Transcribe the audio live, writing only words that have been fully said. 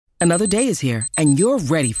Another day is here, and you're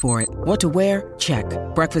ready for it. What to wear? Check.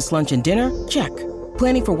 Breakfast, lunch, and dinner? Check.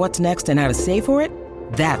 Planning for what's next and how to save for it?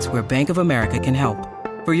 That's where Bank of America can help.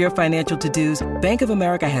 For your financial to-dos, Bank of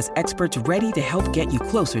America has experts ready to help get you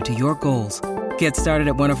closer to your goals. Get started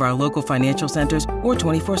at one of our local financial centers or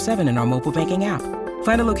 24/7 in our mobile banking app.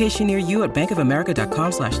 Find a location near you at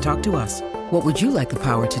bankofamerica.com/talktous. What would you like the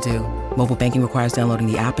power to do? Mobile banking requires downloading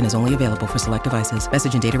the app and is only available for select devices.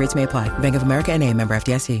 Message and data rates may apply. Bank of America N.A., member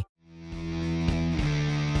FDIC.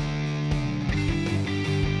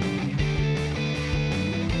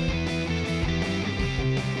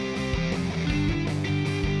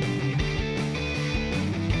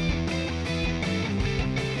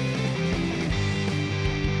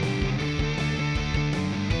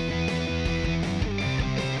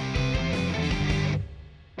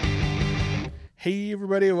 Hey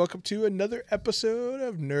everybody, and welcome to another episode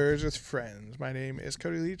of Nerds with Friends. My name is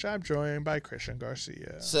Cody Leach. I'm joined by Christian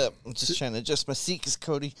Garcia. What's up? I'm just trying to adjust my seat because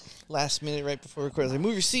Cody, last minute right before recording, like,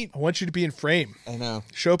 move your seat. I want you to be in frame. I know.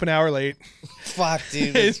 Show up an hour late. Fuck,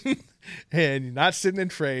 dude. And you're not sitting in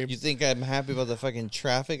frame. You think I'm happy about the fucking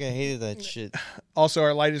traffic? I hated that shit. Also,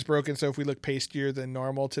 our light is broken, so if we look pastier than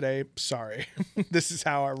normal today, sorry. This is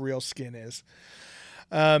how our real skin is.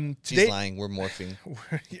 Today, She's lying. We're morphing.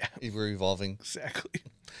 We're evolving. Exactly.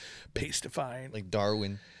 Pastifying. Like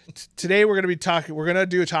Darwin. Today we're going to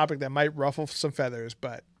do a topic that might ruffle some feathers,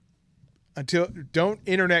 but don't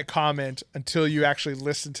internet comment until you actually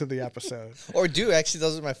listen to the episode. Or do. Actually,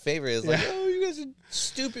 those are my favorite. It's like, oh, you guys are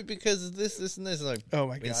stupid because of this, and this. And like, oh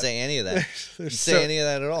my God. We didn't say any of that. There's say any of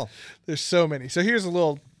that at all. There's so many. So here's a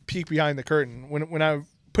little peek behind the curtain. When I'm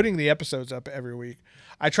putting the episodes up every week,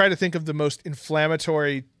 I try to think of the most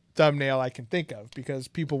inflammatory thumbnail I can think of because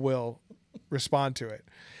people will respond to it.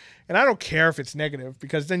 And I don't care if it's negative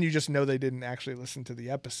because then you just know they didn't actually listen to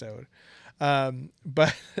the episode.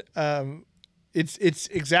 But it's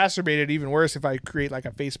exacerbated even worse if I create like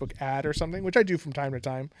a Facebook ad or something, which I do from time to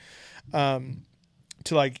time,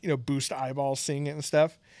 to boost eyeballs seeing it and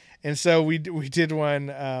stuff. And so we did one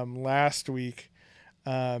last week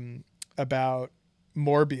about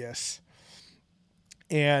Morbius.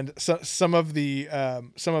 And so some of the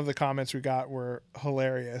comments we got were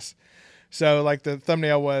hilarious. So like the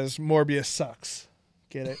thumbnail was Morbius sucks.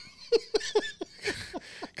 Get it?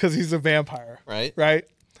 Because he's a vampire. Right. Right.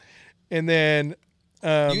 And then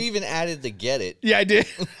you even added the get it. Yeah, I did.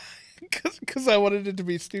 Because I wanted it to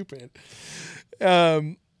be stupid.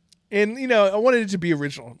 And I wanted it to be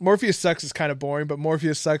original. Morpheus sucks is kind of boring, but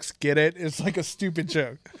Morpheus sucks, get it? It's like a stupid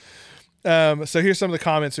joke. So here's some of the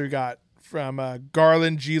comments we got. From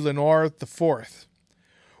Garland G. Lenoir IV.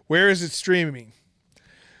 Where is it streaming?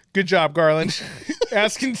 Good job, Garland.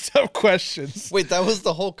 Asking tough questions. Wait, that was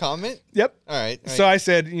the whole comment? Yep. All right. So I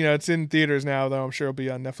said, it's in theaters now, though I'm sure it'll be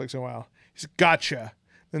on Netflix in a while. He said, gotcha.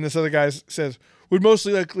 Then this other guy says, would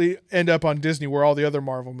mostly likely end up on Disney where all the other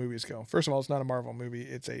Marvel movies go. First of all, it's not a Marvel movie.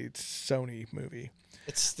 It's a Sony movie.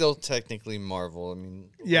 It's still technically Marvel. I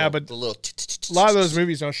mean, yeah, but a little a lot of those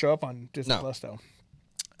movies don't show up on Disney Plus, though.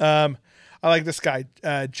 I like this guy,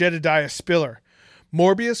 Jedediah Spiller.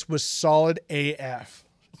 Morbius was solid AF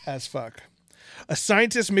as fuck. A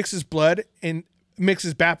scientist mixes bat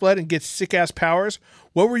blood and gets sick ass powers.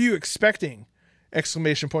 What were you expecting? !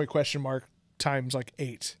 Times like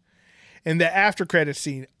 8. And the after credit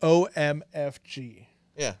scene, OMFG.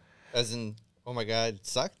 Yeah, as in, oh my God, it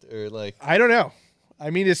sucked, or like I don't know. I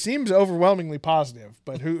mean, it seems overwhelmingly positive,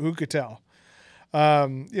 but who could tell?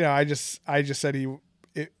 I just said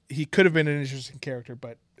he could have been an interesting character,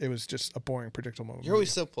 but it was just a boring, predictable movie. You're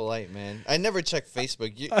always so polite, man. I never check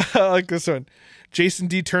Facebook. I like this one. Jason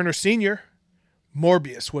D. Turner Sr.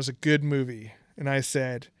 Morbius was a good movie. And I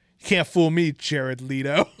said, you can't fool me, Jared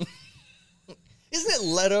Leto. Isn't it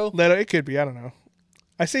Leto? Leto, it could be. I don't know.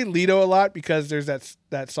 I say Leto a lot because there's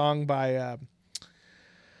that song by, I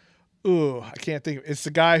can't think. It's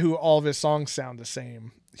the guy who all of his songs sound the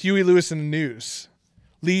same. Huey Lewis and the News.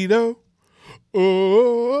 Leto.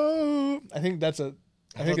 Oh, I think it's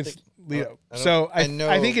Leto.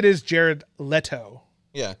 I think it is Jared Leto.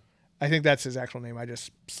 Yeah. I think that's his actual name. I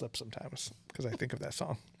just slip sometimes because I think of that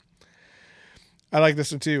song. I like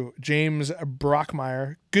this one too. James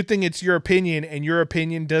Brockmeyer. Good thing it's your opinion, and your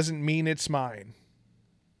opinion doesn't mean it's mine.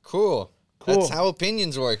 Cool. That's how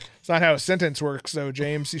opinions work. It's not how a sentence works, though,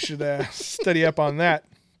 James. You should study up on that.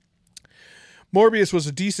 Morbius was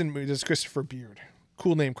a decent movie. This is Christopher Beard.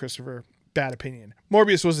 Cool name, Christopher. Bad opinion.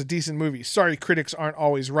 Morbius was a decent movie. Sorry, critics aren't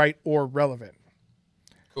always right or relevant.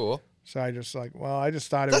 Cool. So I just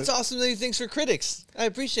thought it That's awesome that he thinks we're critics. I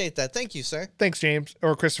appreciate that. Thank you, sir. Thanks, James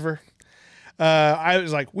or Christopher. I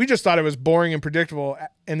was like, we just thought it was boring and predictable,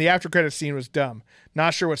 and the after credits scene was dumb.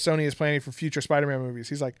 Not sure what Sony is planning for future Spider-Man movies.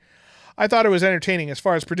 He's like, I thought it was entertaining. As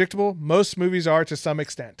far as predictable, most movies are to some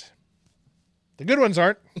extent. The good ones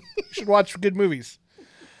aren't. You should watch good movies.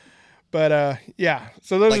 But yeah,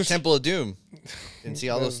 so those like are Temple of Doom. Didn't see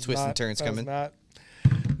all those twists and turns coming.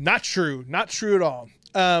 Not true. Not true at all.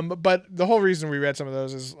 But the whole reason we read some of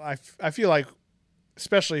those is I feel like,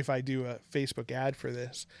 especially if I do a Facebook ad for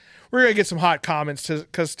this, we're going to get some hot comments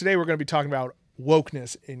because today we're going to be talking about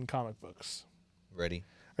wokeness in comic books. Ready?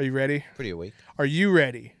 Are you ready? Pretty awake. Are you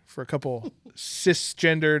ready for a couple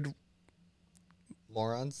cisgendered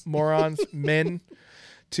Morons, men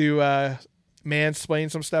to mansplain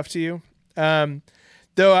some stuff to you? Though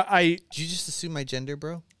Did you just assume my gender,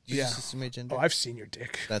 bro? Did you just assume my gender? Oh, I've seen your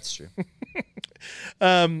dick. That's true.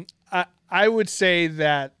 I would say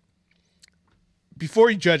that before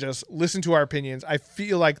you judge us, listen to our opinions. I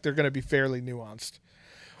feel like they're going to be fairly nuanced.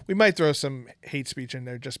 We might throw some hate speech in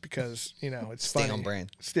there just because, it's Stay funny. on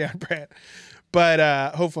brand. Stay on brand.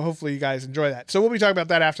 But hopefully you guys enjoy that. So we'll be talking about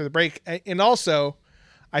that after the break. And also,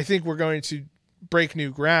 I think we're going to break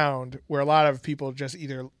new ground where a lot of people just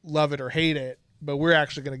either love it or hate it, but we're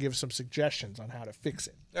actually going to give some suggestions on how to fix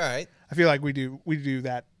it. All right. I feel like we do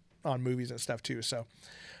that on movies and stuff too. So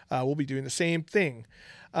we'll be doing the same thing.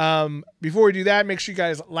 Before we do that, make sure you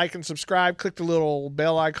guys like and subscribe. Click the little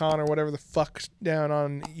bell icon or whatever the fuck down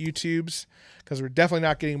on YouTube's, because we're definitely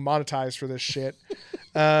not getting monetized for this shit.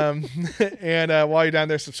 And while you're down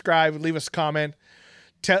there, subscribe, leave us a comment.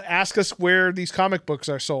 Ask us where these comic books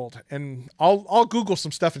are sold, and I'll Google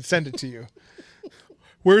some stuff and send it to you.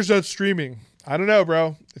 Where's that streaming? I don't know,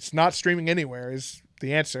 bro. It's not streaming anywhere is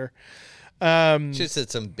the answer. Should have said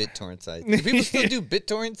some BitTorrent site. Do people still do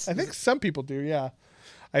BitTorrents? I think some people do, yeah.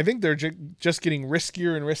 I think they're just getting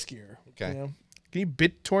riskier and riskier. Okay. Can you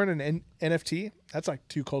BitTorrent an NFT? That's like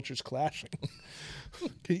two cultures clashing.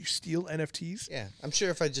 Can you steal NFTs? Yeah. I'm sure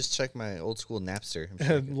if I just check my old school Napster. I'm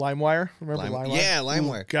sure LimeWire? Remember LimeWire? Yeah,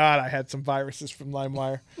 LimeWire. Ooh, God, I had some viruses from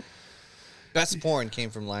LimeWire. Best porn came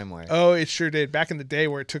from LimeWire. Oh, it sure did. Back in the day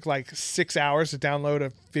where it took like 6 hours to download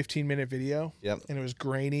a 15-minute video. Yep. And it was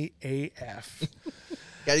grainy AF.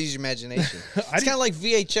 Gotta use your imagination. It's kind of like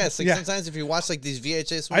VHS. Like sometimes if you watch like these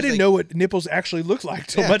VHS movies, I didn't know what nipples actually looked like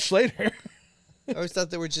till much later. I always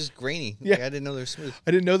thought they were just grainy. Yeah. Like, I didn't know they were smooth.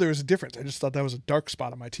 I didn't know there was a difference. I just thought that was a dark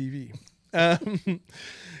spot on my TV.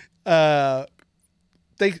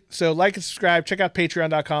 So like and subscribe. Check out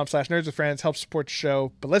patreon.com/nerdswithfriends. Help support the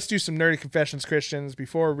show. But let's do some nerdy confessions, Christians,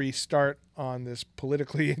 before we start on this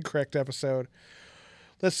politically incorrect episode.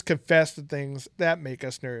 Let's confess the things that make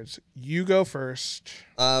us nerds. You go first.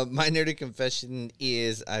 My nerdy confession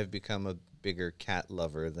is I've become a bigger cat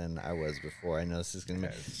lover than I was before. I know this is going to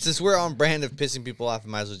be... Since we're on brand of pissing people off, I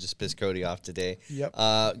might as well just piss Cody off today. Yep.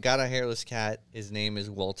 Got a hairless cat. His name is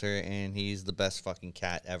Walter, and he's the best fucking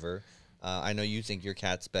cat ever. I know you think your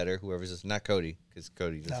cat's better, whoever's this. Not Cody, because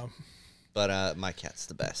Cody doesn't. No. But my cat's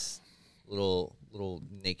the best. Little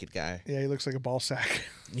naked guy. Yeah, he looks like a ball sack.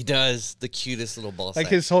 He does. The cutest little ball sack.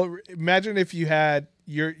 Like his whole... Imagine if you had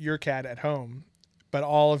your cat at home, but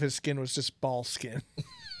all of his skin was just ball skin.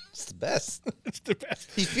 It's the best. It's the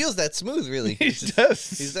best. He feels that smooth, really. He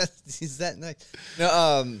does. He's that nice.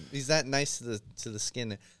 No, he's that nice to the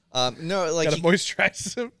skin. No, like gotta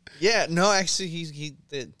moisturize him. Yeah, no, actually,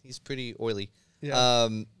 he's pretty oily. Yeah.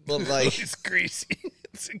 But like it's greasy.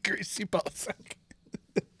 It's a greasy ball sack.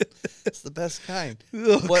 it's the best kind.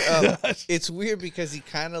 Oh, but it's weird because he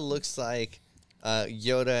kind of looks like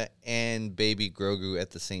Yoda and Baby Grogu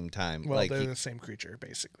at the same time. Well, like they're the same creature,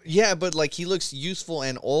 basically. Yeah, but like he looks useful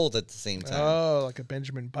and old at the same time. Oh, like a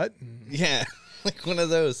Benjamin Button. Yeah, like one of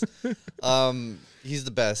those. He's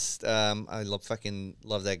the best. I love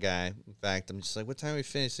that guy. In fact, I'm just like, what time we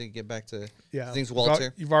finish so we can get back to things,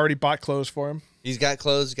 Walter? You've already bought clothes for him. He's got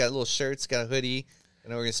clothes, he's got little shirts, got a hoodie.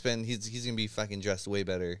 And we're gonna spend. He's gonna be fucking dressed way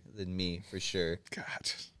better than me for sure. God,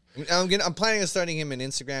 I'm planning on starting him on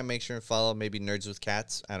Instagram. Make sure and follow maybe Nerds with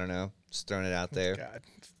Cats. I don't know, just throwing it out there. God,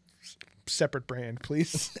 separate brand,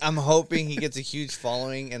 please. I'm hoping he gets a huge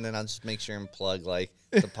following, and then I'll just make sure and plug like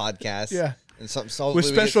the podcast. Yeah, and something with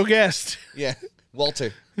special guest. Yeah,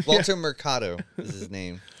 Walter Mercado is his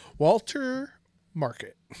name. Walter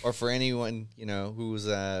Market. Or for anyone who's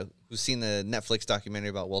seen the Netflix documentary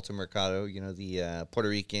about Walter Mercado, the Puerto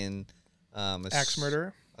Rican axe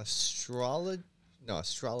murderer, astrologer.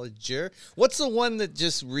 What's the one that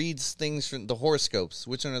just reads things from the horoscopes?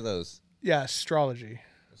 Which one are those? Yeah, astrology.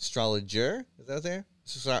 Astrologer? Is that there?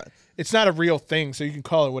 It's not a real thing, so you can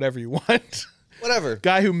call it whatever you want. Whatever.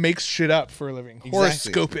 Guy who makes shit up for a living. Exactly.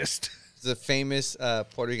 Horoscopist. He's a famous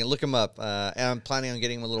Puerto Rican. Look him up. And I'm planning on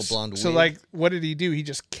getting him a little blonde So, wig. like, what did he do? He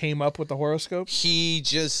just came up with the horoscope? He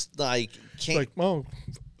just, like, can't. Like,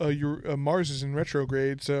 oh, your Mars is in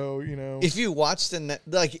retrograde, so, you know. If you watch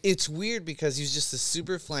like, it's weird because he's just a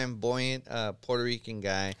super flamboyant Puerto Rican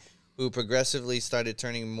guy who progressively started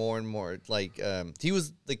turning more and more like he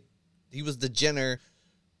was the Jenner,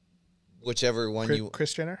 whichever one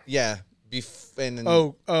Kris Jenner? yeah. And then,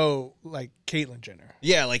 Like Caitlyn Jenner.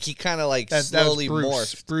 yeah, like he kind of like That slowly was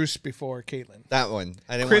Bruce. morphed. Bruce before Caitlyn. That one.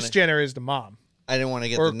 Kris Jenner is the mom. I didn't want to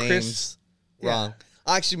get Or the Chris- names wrong.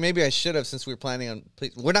 Actually, maybe I should have since we were planning on.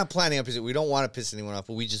 We're not planning on pissing. We don't want to piss anyone off,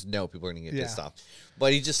 but we just know people are going to get pissed off.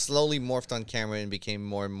 But he just slowly morphed on camera and became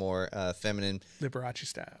more and more feminine. Liberace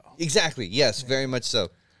style. Exactly. Yes, very much so.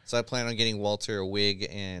 So I plan on getting Walter a wig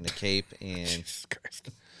and a cape and Jesus Christ.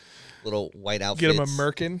 little white outfits. Get him a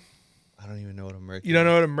merkin. I don't even know what a merkin. You don't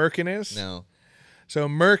know what a merkin is? No. So a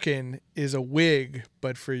merkin is a wig,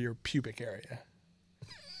 but for your pubic area.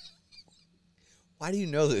 Why do you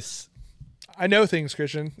know this? I know things,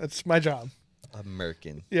 Christian. That's my job. A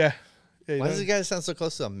merkin. Yeah. Why does the guy sound so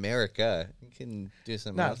close to America? You can do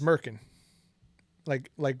something Nah, else. it's merkin.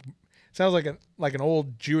 Like sounds like an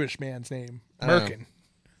old Jewish man's name. I don't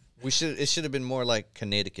Merkin. It should have been more like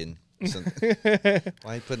Canadian. Why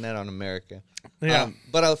are you putting that on America? Yeah.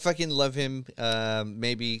 But I fucking love him.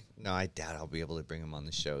 Maybe I doubt I'll be able to bring him on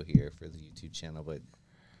the show here for the YouTube channel, but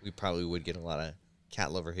we probably would get a lot of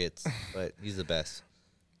cat lover hits. But he's the best.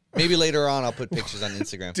 Maybe later on I'll put pictures on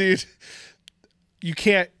Instagram. Dude, you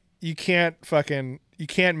can't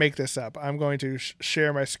make this up. I'm going to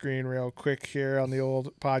share my screen real quick here on the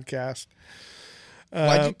old podcast.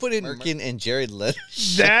 Why'd you put in Merkin and Jared Leto?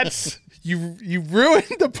 That's you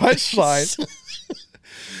ruined the punchline.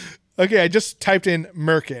 Okay, I just typed in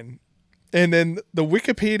Merkin, and then the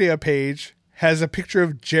Wikipedia page has a picture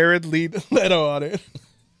of Jared Leto on it.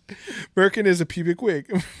 Merkin is a pubic wig.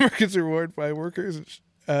 Merkins are worn by workers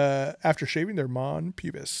after shaving their mon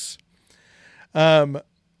pubis.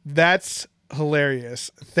 That's hilarious.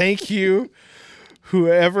 Thank you,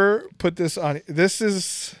 whoever put this on. This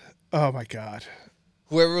is, oh my God.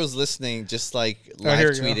 Whoever was listening, just like live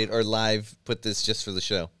tweeted or live put this just for the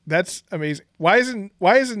show. That's amazing. Why is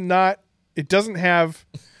it not? It doesn't have.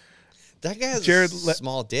 That guy has Jared a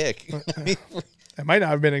small dick. It might not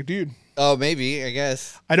have been a dude. Oh, maybe, I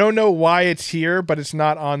guess. I don't know why it's here, but it's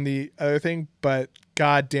not on the other thing. But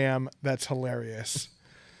goddamn, that's hilarious.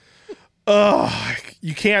 Oh,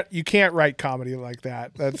 you can't write comedy like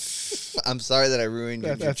that. That's. I'm sorry that I ruined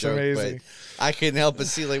your That's joke, amazing. but I couldn't help but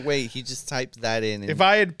see, like, wait, he just typed that in. And If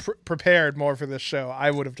I had prepared more for this show,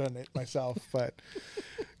 I would have done it myself. But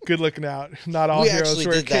good looking out. Not all we heroes actually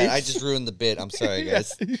wear did that. capes. I just ruined the bit. I'm sorry,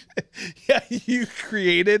 guys. Yeah, you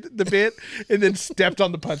created the bit and then stepped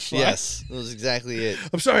on the punchline. Yes, that was exactly it.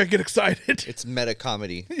 I'm sorry, I get excited. It's meta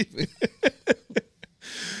comedy.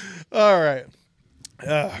 All right.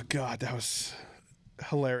 Oh, God, that was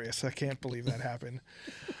hilarious. I can't believe that happened.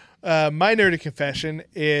 My nerdy confession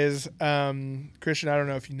is, Christian, I don't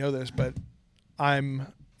know if you know this, but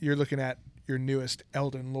you're looking at your newest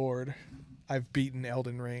Elden Lord. I've beaten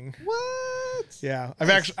Elden Ring. What? Yeah.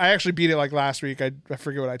 I actually beat it like last week. I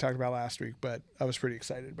forget what I talked about last week, but I was pretty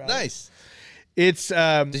excited about it. Nice. It's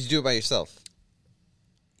Did you do it by yourself?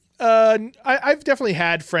 I've definitely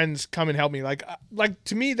had friends come and help me. Like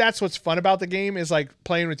to me, that's what's fun about the game is like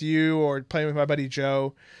playing with you or playing with my buddy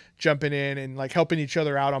Joe, jumping in and like helping each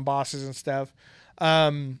other out on bosses and stuff.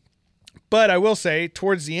 But I will say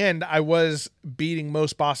towards the end, I was beating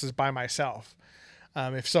most bosses by myself.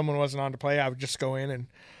 If someone wasn't on to play, I would just go in and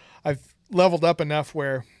I've leveled up enough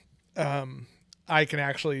where, I can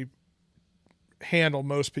actually handle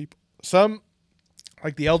most people. Some,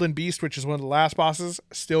 like the Elden Beast, which is one of the last bosses,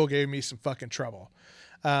 still gave me some fucking trouble.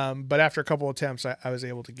 But after a couple attempts, I was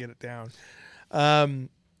able to get it down.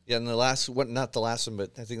 Yeah, and not the last one,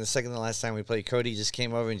 but I think the second to last time we played, Cody just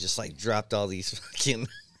came over and just like dropped all these fucking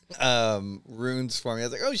runes for me. I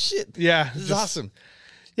was like, oh shit. Yeah. This is awesome.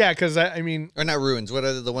 Yeah, because I mean... Or not runes. What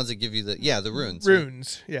are the ones that give you the... Yeah, the runes.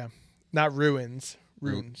 Runes, yeah. Not ruins.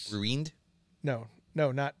 Runes. Ruined? No,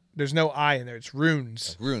 not... There's no I in there. It's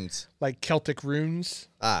runes. Runes. Like Celtic runes.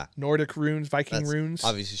 Ah. Nordic runes. Viking That runes.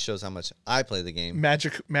 obviously shows how much I play the game.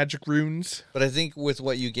 Magic runes. But I think with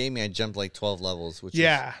what you gave me, I jumped like 12 levels. Which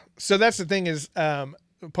Yeah. So that's the thing is,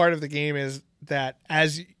 part of the game is that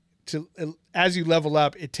as you level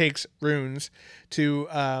up, it takes runes to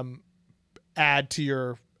add to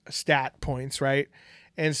your stat points, right?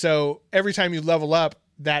 And so every time you level up,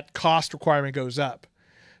 that cost requirement goes up.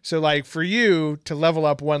 So like for you to level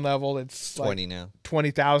up one level, it's 20 like now.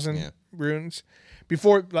 20,000 runes.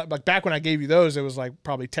 before, like back when I gave you those, it was like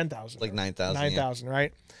probably 10,000. Like 9,000. 9,000,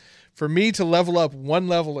 right? For me to level up one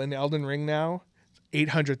level in Elden Ring now,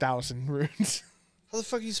 800,000 runes. How the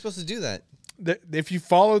fuck are you supposed to do that? If you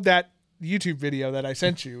followed that YouTube video that I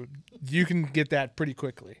sent you, you can get that pretty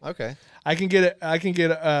quickly. Okay. I can get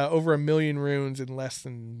over 1 million runes in less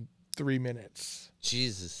than 3 minutes.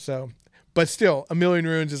 Jesus. So, but still, 1 million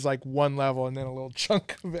runes is like one level and then a little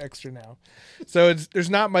chunk of extra now. So there's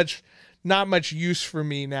not much use for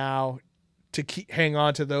me now to hang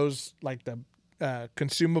on to those, like the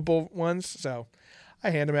consumable ones. So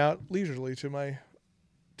I hand them out leisurely to my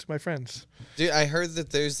friends. Dude, I heard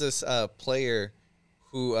that there's this player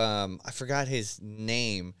who I forgot his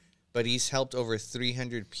name, but he's helped over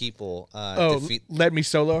 300 people defeat. Let Me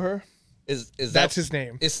Solo Her. Is that's his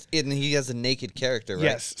name? And he has a naked character, right?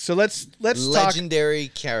 Yes. So let's legendary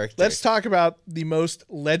character. Let's talk about the most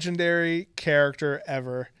legendary character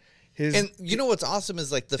ever. And you know what's awesome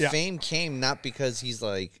is like the fame came not because he's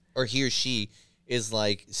like, or he or she is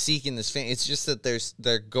like seeking this fame. It's just that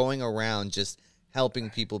they're going around just helping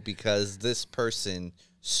people because this person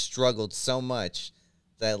struggled so much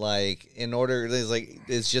that like in order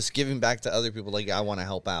it's just giving back to other people. Like, I want to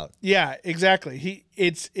help out. Yeah, exactly.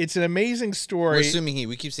 It's an amazing story. We're assuming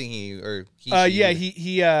we keep saying he or he.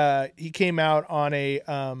 Yeah, he came out on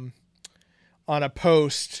a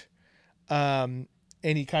post, and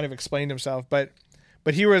he kind of explained himself, but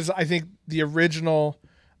he was, I think, the original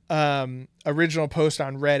post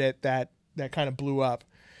on Reddit that kind of blew up.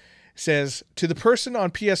 It says, to the person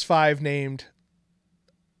on PS5 named.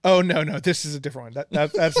 Oh no, this is a different one.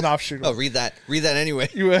 That's an offshoot. Oh, read that anyway.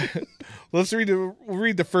 Let's we'll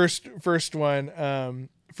read the first one.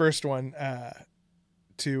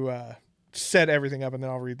 To set everything up, and then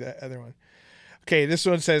I'll read the other one. Okay, this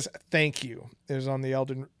one says thank you. It was on the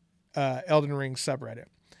Elden Ring subreddit.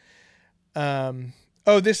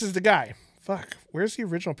 This is the guy. Fuck, where's the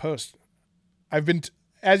original post?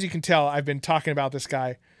 As you can tell, I've been talking about this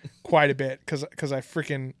guy quite a bit because I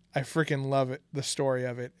freaking love it, the story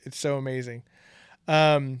of it. It's so amazing.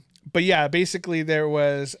 But yeah, basically there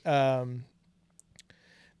was a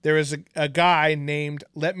guy named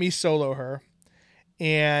Let Me Solo Her,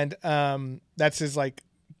 and that's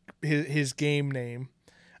his game name,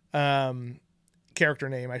 character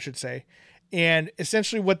name, I should say. And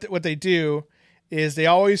essentially what they do is they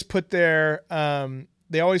always put their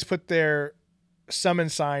summon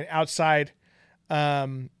sign outside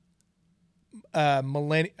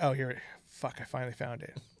millennium. Oh, here. Fuck, I finally found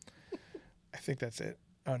it. I think that's it.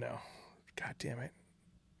 Oh no. God damn it.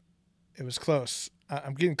 It was close.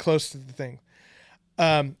 I'm getting close to the thing.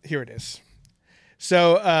 Here it is.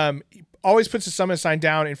 So he always puts a summon sign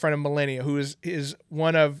down in front of Millennia, who is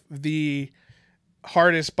one of the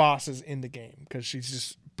hardest bosses in the game because she's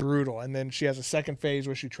just brutal. And then she has a second phase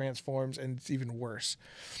where she transforms, and it's even worse.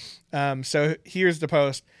 So here's the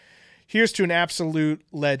post. Here's to an absolute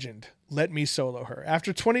legend. Let me solo her.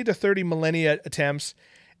 After 20 to 30 Millennia attempts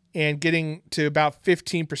and getting to about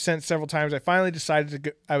 15% several times, I finally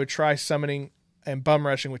decided I would try summoning and bum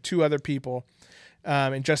rushing with 2 other people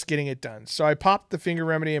and just getting it done. So I popped the finger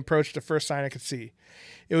remedy and approached the first sign I could see.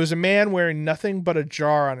 It was a man wearing nothing but a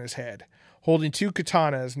jar on his head, holding 2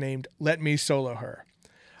 katanas named Let Me Solo Her.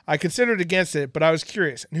 I considered against it, but I was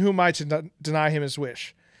curious, and who am I to deny him his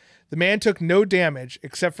wish? The man took no damage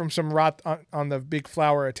except from some rot on the big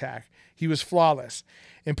flower attack. He was flawless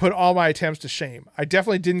and put all my attempts to shame. I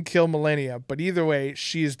definitely didn't kill Millennia, but either way,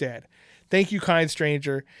 she is dead. Thank you, kind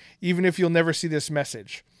stranger, even if you'll never see this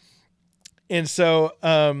message. And so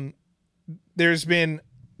there's been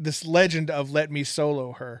this legend of Let Me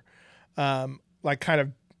Solo Her, like kind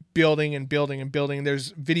of building and building and building.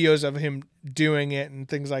 There's videos of him doing it and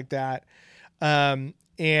things like that. And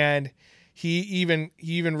he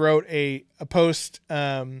even wrote a post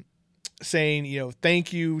saying,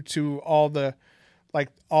 thank you to all the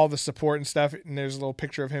support and stuff. And there's a little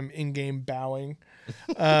picture of him in-game bowing.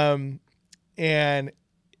 And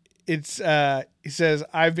it's he says,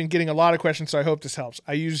 I've been getting a lot of questions, so I hope this helps.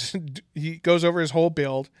 He goes over his whole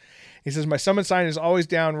build. He says, my summon sign is always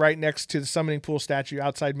down right next to the summoning pool statue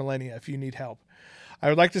outside Millennia if you need help. I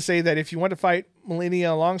would like to say that if you want to fight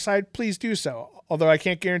Millennia alongside, please do so. Although I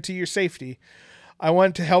can't guarantee your safety. I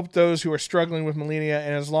want to help those who are struggling with Millennia,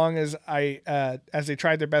 and as long as as they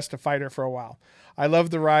tried their best to fight her for a while. I love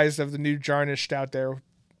the rise of the new Jarnished out there,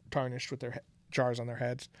 tarnished with their jars on their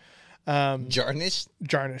heads. Jarnished?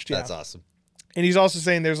 Jarnished, yeah. That's awesome. And he's also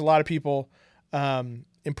saying there's a lot of people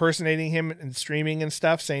impersonating him and streaming and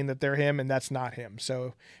stuff, saying that they're him, and that's not him.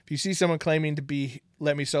 So if you see someone claiming to be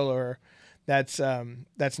Let Me Solo Her, That's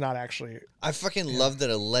not actually. I fucking love that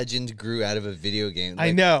a legend grew out of a video game.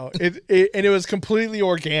 I know it and it was completely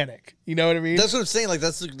organic. You know what I mean? That's what I'm saying. Like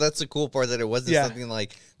that's the cool part, that it wasn't Yeah. something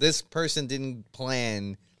like this person didn't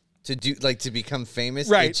plan to do, like, to become famous.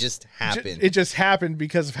 Right. It just happened. It just happened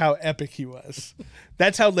because of how epic he was.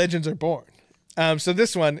 That's how legends are born. So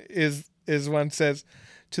this one is one says,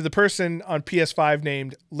 to the person on PS5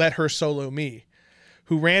 named Let Her Solo Me,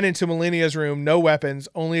 who ran into Millennia's room, no weapons,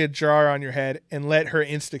 only a jar on your head, and let her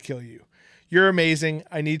insta-kill you. You're amazing.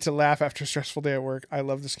 I need to laugh after a stressful day at work. I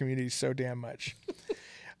love this community so damn much.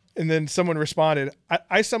 And then someone responded,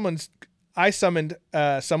 I summoned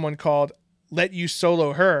someone called Let You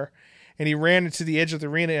Solo Her, and he ran into the edge of the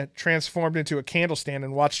arena, transformed into a candle stand,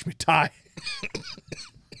 and watched me die.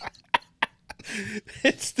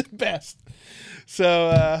 It's the best.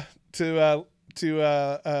 So to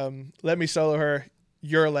Let Me Solo Her,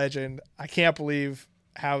 you're a legend. I can't believe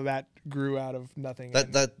how that grew out of nothing.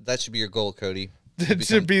 That should be your goal, Cody.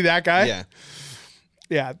 To be that guy? Yeah.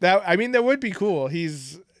 Yeah, that would be cool.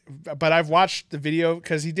 But I've watched the video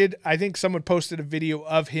because he did. I think someone posted a video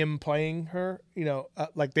of him playing her. You know,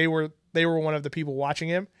 like they were one of the people watching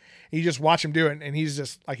him. You just watch him do it, and he's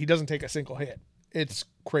just like, he doesn't take a single hit. It's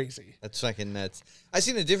crazy. That's fucking nuts. I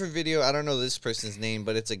seen a different video. I don't know this person's name,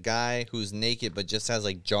 but it's a guy who's naked but just has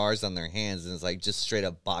like jars on their hands, and it's like just straight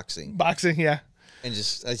up boxing. Boxing, yeah. And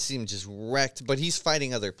just, I see him just wrecked, but he's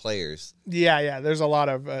fighting other players. Yeah. There's a lot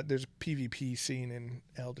of there's a PvP scene in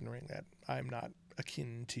Elden Ring that I'm not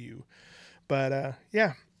akin to, but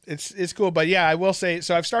yeah, it's cool. But yeah, I will say,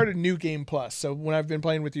 so I've started New Game Plus. So when I've been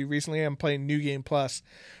playing with you recently, I'm playing New Game Plus,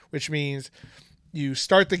 which means you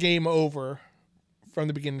start the game over from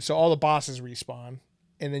the beginning. So all the bosses respawn,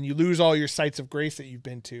 and then you lose all your sites of grace that you've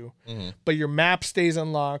been to, but your map stays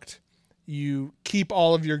unlocked. You keep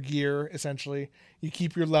all of your gear, essentially. You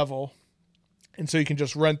keep your level, and so you can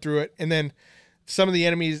just run through it. And then some of the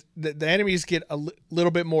enemies, the enemies get a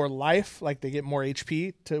little bit more life, like they get more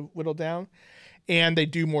HP to whittle down, and they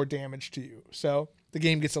do more damage to you. So the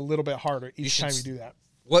game gets a little bit harder each time you do that.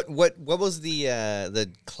 What was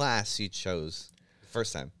the class you chose the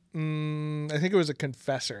first time? I think it was a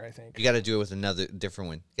confessor. I think you got to do it with another different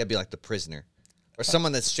one. You got to be like the prisoner, or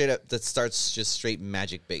someone that's straight up, that starts just straight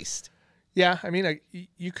magic based. Yeah, I mean,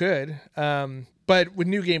 you could, but with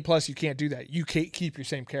New Game Plus, you can't do that. You can't keep your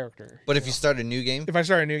same character. But if you start a new game, if I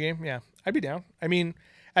start a new game, yeah, I'd be down. I mean,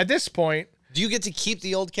 at this point, do you get to keep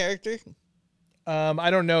the old character? I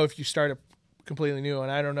don't know if you start a completely new, and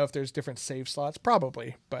I don't know if there's different save slots.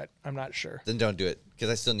 Probably, but I'm not sure. Then don't do it, because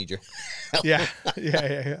I still need your help. Yeah.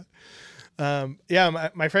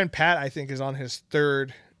 My friend Pat, I think, is on his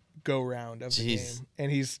third go round of the game,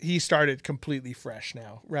 and he started completely fresh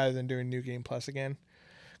now rather than doing New Game Plus again,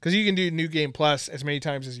 because you can do New Game Plus as many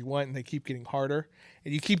times as you want, and they keep getting harder,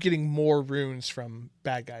 and you keep getting more runes from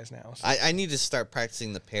bad guys now. So. I need to start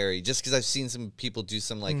practicing the parry, just because I've seen some people do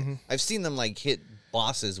some, like, I've seen them like hit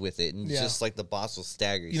bosses with it, and just like the boss will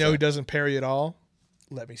stagger. You know who doesn't parry at all?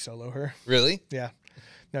 Let Me Solo Her. Really? Yeah.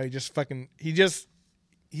 No,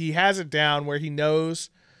 he has it down where he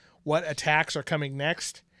knows what attacks are coming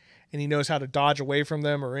next, and he knows how to dodge away from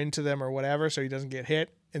them or into them or whatever, so he doesn't get hit.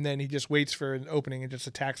 And then he just waits for an opening and just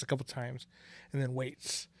attacks a couple times, and then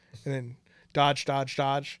waits, and then dodge,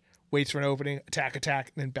 waits for an opening, attack,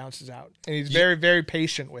 and then bounces out. And he's very, very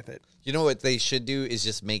patient with it. You know what they should do is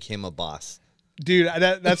just make him a boss. Dude,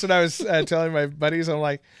 that's what I was telling my buddies. I'm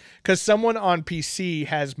like, because someone on PC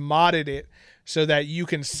has modded it so that you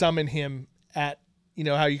can summon him at, you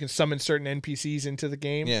know how you can summon certain NPCs into the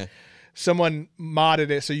game? Yeah. Someone modded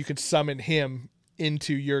it so you could summon him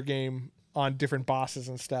into your game on different bosses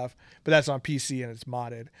and stuff, but that's on PC and it's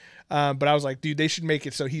modded. But I was like, dude, they should make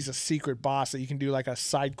it so he's a secret boss that you can do like a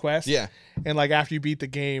side quest. Yeah. And like after you beat the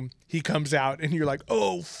game, he comes out and you're like,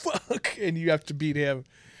 oh fuck, and you have to beat him,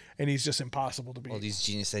 and he's just impossible to beat. All these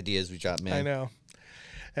genius ideas we dropped, man. I know.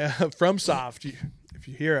 FromSoft, if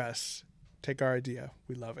you hear us, take our idea.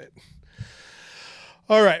 We love it.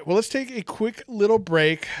 All right, well, let's take a quick little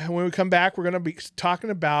break. When we come back, we're going to be talking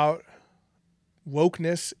about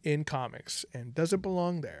wokeness in comics, and does it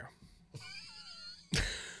belong there?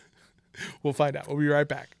 We'll find out. We'll be right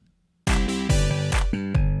back.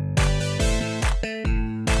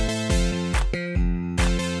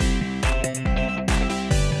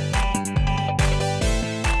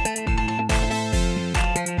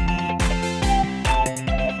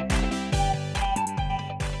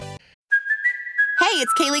 Hey,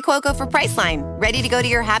 it's Kaylee Cuoco for Priceline. Ready to go to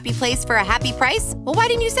your happy place for a happy price? Well, why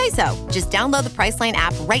didn't you say so? Just download the Priceline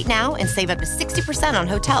app right now and save up to 60% on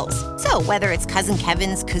hotels. So whether it's Cousin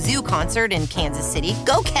Kevin's Kazoo Concert in Kansas City,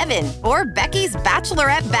 go Kevin, or Becky's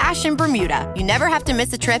Bachelorette Bash in Bermuda, you never have to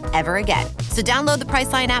miss a trip ever again. So download the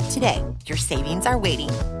Priceline app today. Your savings are waiting.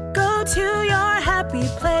 Go to your happy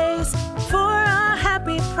place for a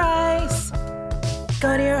happy price.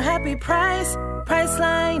 Go to your happy price,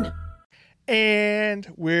 Priceline.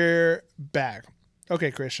 And we're back.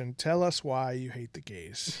 Okay, Christian, tell us why you hate the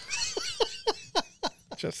gays.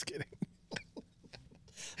 Just kidding.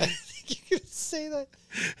 I think you could say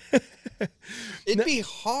that. It'd be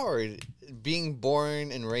hard being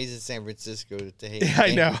born and raised in San Francisco to hate. Yeah,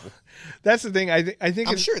 I know. That's the thing. I think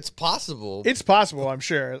I'm sure it's possible. It's possible, I'm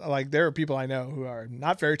sure. Like, there are people I know who are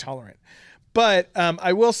not very tolerant. But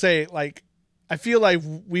I will say, like, I feel like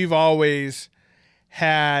we've always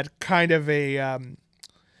had kind of a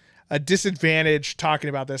disadvantage talking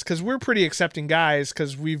about this because we're pretty accepting guys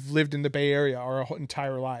because we've lived in the Bay Area our whole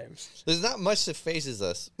entire lives. There's not much that faces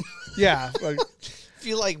us. Yeah. Like, I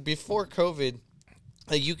feel like before COVID,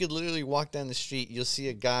 like you could literally walk down the street, you'll see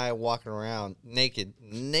a guy walking around naked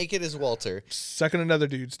as Walter, sucking another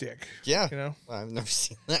dude's dick. Yeah, you know, well, I've never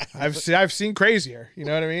seen that. I've seen crazier. You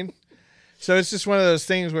know what I mean? So it's just one of those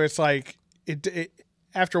things where it's like it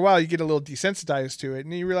after a while you get a little desensitized to it,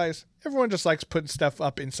 and you realize everyone just likes putting stuff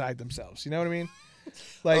up inside themselves. You know what I mean?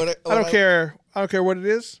 Like I don't care what it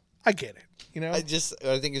is. I get it. You know, I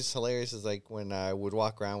think it's hilarious is like when I would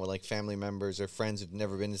walk around with like family members or friends who've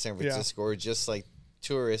never been to San Francisco or just like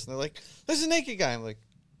tourists, and they're like, "There's a naked guy." I'm like,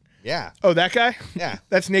 "Yeah." Oh, that guy? Yeah.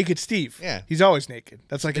 That's Naked Steve. Yeah. He's always naked.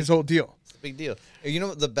 That's like his whole deal. It's a big deal. You know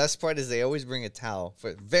what the best part is? They always bring a towel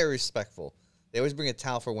for very respectful. They always bring a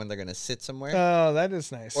towel for when they're going to sit somewhere. Oh, that is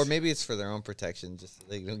nice. Or maybe it's for their own protection, just so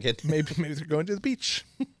they don't get... maybe they're going to the beach.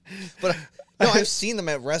 But no, I've seen them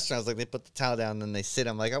at restaurants. Like, they put the towel down and then they sit.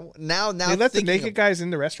 I'm like, now they let the naked guys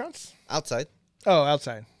in the restaurants? Outside. Oh,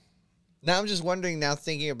 outside. Now I'm just wondering, now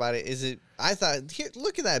thinking about it, I thought, here,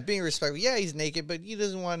 look at that, being respectful. Yeah, he's naked, but he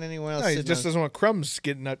doesn't want anyone else No, he just doesn't want crumbs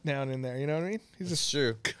getting down in there. You know what I mean? He's That's just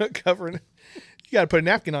true. Covering it. You got to put a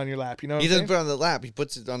napkin on your lap. You know what He I'm doesn't saying? put it on the lap. He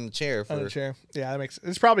puts it on the chair. On the chair. Yeah, that makes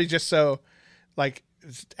it's probably just so, like,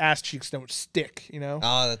 ass cheeks don't stick, you know?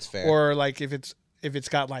 Oh, that's fair. Or, like, if it's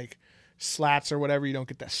got, like, slats or whatever, you don't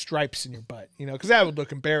get the stripes in your butt, you know? Because that would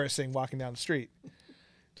look embarrassing walking down the street.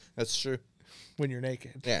 That's true. When you're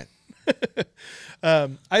naked. Yeah.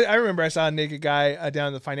 I remember I saw a naked guy down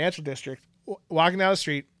in the financial district walking down the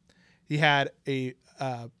street. He had a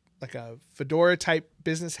like a fedora type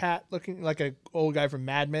business hat, looking like an old guy from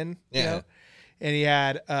Mad Men. You know? And he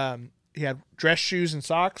had dress shoes and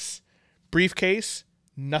socks, briefcase,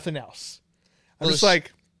 nothing else. I'm just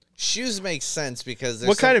like, shoes make sense because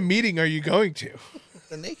what kind of meeting are you going to?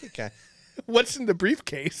 The naked guy. What's in the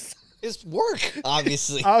briefcase? His work,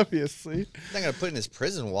 obviously. Obviously. He's not gonna put in his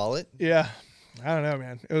prison wallet. Yeah. I don't know,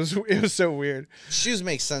 man. It was so weird. Shoes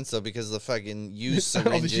make sense though because of the fucking used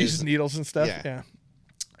syringes, all the used needles and stuff. Yeah. Yeah.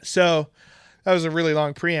 So that was a really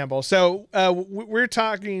long preamble. So we're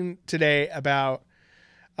talking today about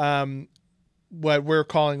what we're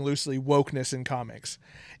calling loosely wokeness in comics,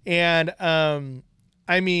 and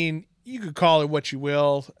I mean you could call it what you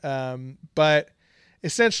will, but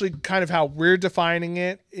essentially, kind of how we're defining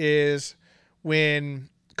it is when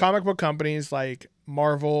comic book companies like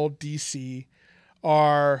Marvel, DC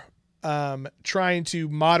are trying to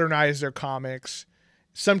modernize their comics,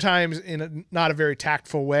 sometimes in not a very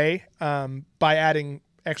tactful way, by adding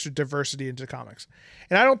extra diversity into comics.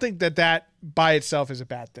 And I don't think that by itself is a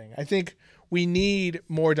bad thing. I think we need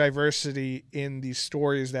more diversity in these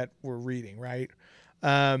stories that we're reading, right?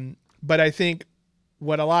 But I think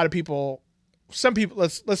what a lot of people... Some people,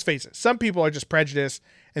 let's face it, some people are just prejudiced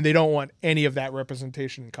and they don't want any of that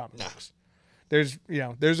representation in comic books. There's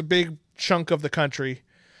a big chunk of the country,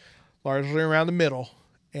 largely around the middle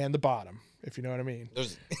and the bottom, if you know what I mean.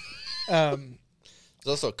 There's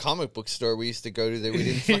also a comic book store we used to go to that we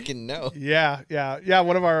didn't fucking know. Yeah.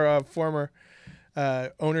 One of our former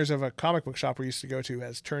owners of a comic book shop we used to go to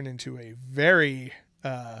has turned into a very,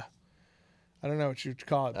 I don't know what you'd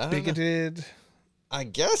call it, bigoted... I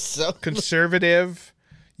guess so. Conservative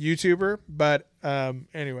YouTuber, but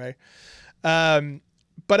anyway. But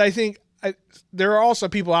I think there are also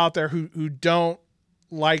people out there who don't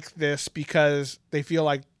like this because they feel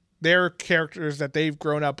like their characters that they've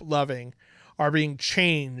grown up loving are being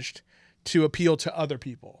changed to appeal to other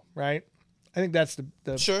people, right? I think that's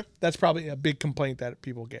the sure. That's probably a big complaint that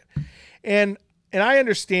people get. And I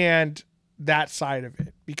understand that side of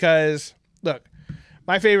it because, look,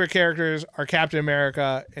 my favorite characters are Captain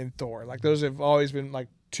America and Thor. Like those have always been like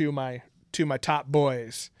two of my top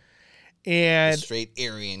boys. And Straight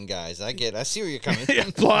Aryan guys. I see where you're coming.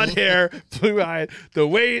 blonde hair, blue eyed, the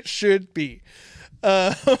way it should be.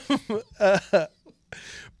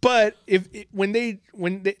 But when they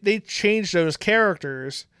change those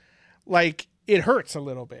characters, like it hurts a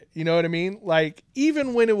little bit. You know what I mean? Like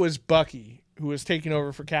even when it was Bucky who was taking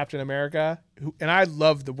over for Captain America, and I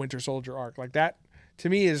love the Winter Soldier arc. Like that to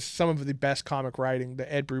me is some of the best comic writing.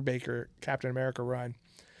 The Ed Brubaker Captain America run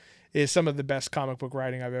is some of the best comic book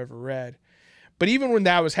writing I've ever read. But even when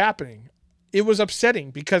that was happening, it was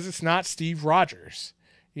upsetting because it's not Steve Rogers.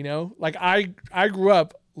 You know, like I grew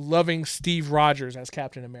up loving Steve Rogers as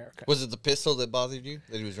Captain America. Was it the pistol that bothered you?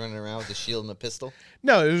 That he was running around with the shield and the pistol?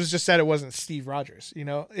 No, it was just that it wasn't Steve Rogers. You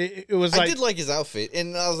know, it was like... I did like his outfit,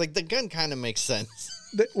 and I was like, the gun kind of makes sense.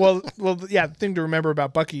 Yeah, the thing to remember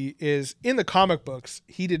about Bucky is in the comic books,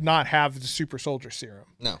 he did not have the super soldier serum.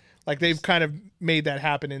 No. Like they've kind of made that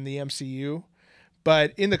happen in the MCU.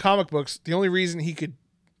 But in the comic books, the only reason he could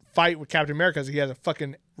fight with Captain America is he has a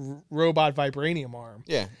fucking robot vibranium arm.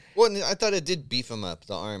 Yeah. Well, I thought it did beef him up,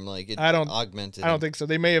 the arm. Like it augmented I don't him. think so.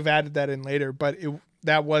 They may have added that in later, but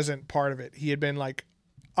that wasn't part of it. He had been like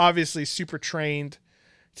obviously super trained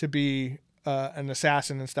to be an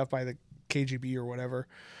assassin and stuff by the KGB or whatever.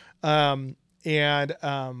 But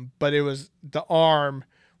it was the arm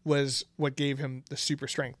was what gave him the super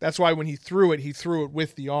strength. That's why when he threw it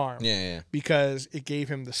with the arm. Yeah. Because it gave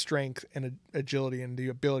him the strength and agility and the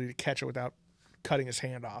ability to catch it without cutting his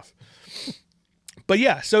hand off. But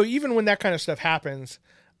yeah, so even when that kind of stuff happens,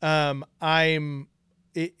 it's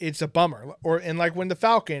a bummer. And like when the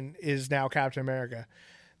Falcon is now Captain America,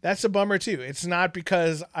 that's a bummer too. It's not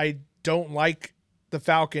because I don't like the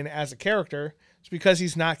Falcon as a character. It's because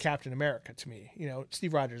he's not Captain America to me. You know,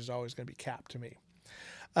 Steve Rogers is always going to be Cap to me.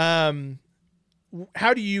 How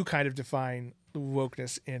do you kind of define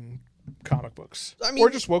wokeness in comic books? I mean, or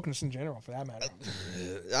just wokeness in general, for that matter?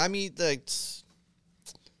 I mean, like,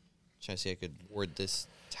 trying to see if I could word this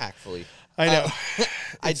tactfully. I know.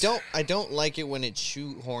 I don't like it when it's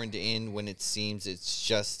shoehorned in, when it seems it's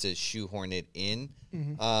just to shoehorn it in.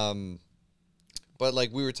 Mm-hmm. But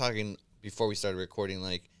like we were talking before we started recording,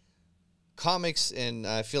 like comics, and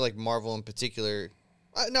I feel like Marvel in particular.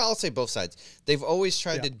 No, I'll say both sides. They've always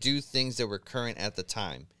tried to do things that were current at the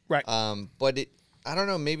time. Right. But I don't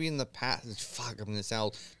know, maybe in the past, I'm going to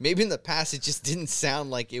sound, maybe in the past it just didn't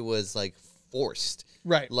sound like it was like forced.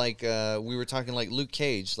 Right. Like we were talking like Luke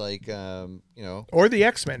Cage, like, Or the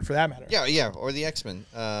X-Men for that matter. Yeah, or the X-Men.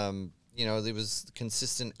 There was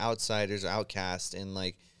consistent outsiders or outcasts, and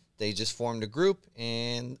like they just formed a group,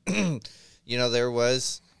 and, there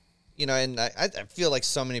was... and I feel like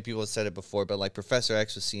so many people have said it before, but like Professor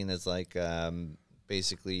X was seen as like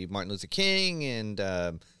basically Martin Luther King,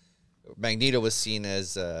 and Magneto was seen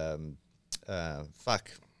as I'm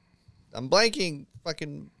blanking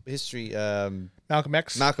fucking history. Malcolm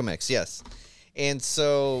X. Malcolm X, yes. And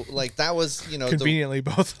so like that was conveniently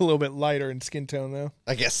both a little bit lighter in skin tone though.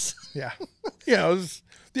 I guess. Yeah.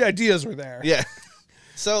 The ideas were there. Yeah.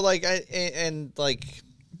 So like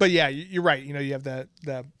But yeah, you're right. You have the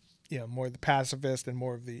more of the pacifist and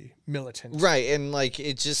more of the militant. Right, and like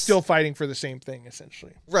it just still fighting for the same thing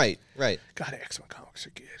essentially. Right. God, X-Men comics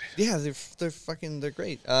are good. Yeah, they're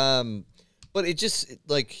great. But it just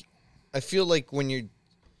like I feel like when you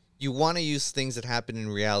want to use things that happen in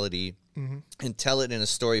reality and tell it in a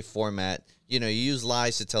story format, you use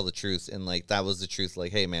lies to tell the truth, and like that was the truth.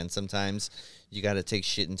 Like, hey man, sometimes you got to take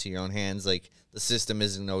shit into your own hands. Like the system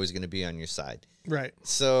isn't always going to be on your side. Right.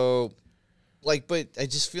 So. Like, but I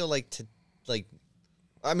just feel like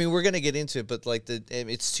I mean, we're gonna get into it, but like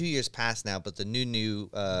it's 2 years past now. But the new,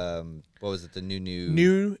 what was it? The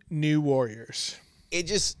new Warriors.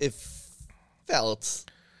 It felt.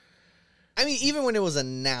 I mean, even when it was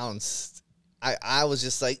announced, I was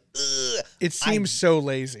just like, ugh. It seems so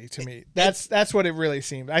lazy to me. That's what it really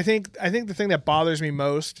seemed. I think the thing that bothers me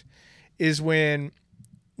most is when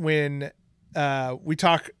we've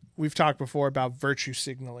talked before about virtue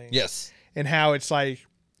signaling. Yes. And how it's like,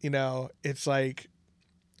 it's like,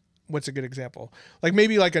 what's a good example? Like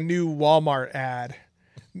maybe like a new Walmart ad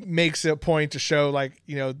makes a point to show like,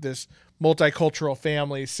 this multicultural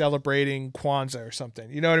family celebrating Kwanzaa or something.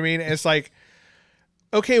 You know what I mean? And it's like,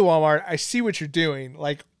 okay, Walmart, I see what you're doing.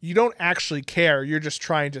 Like you don't actually care. You're just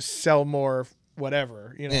trying to sell more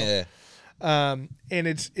whatever, Yeah. And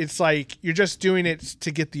it's like, you're just doing it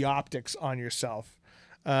to get the optics on yourself.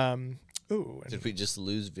 Ooh, did we just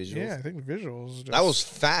lose visuals? Yeah, I think the visuals. That was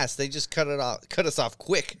fast. They just cut us off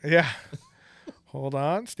quick. Yeah. Hold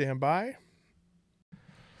on. Stand by.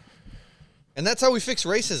 And that's how we fix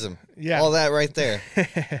racism. Yeah. All that right there.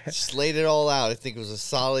 Just laid it all out. I think it was a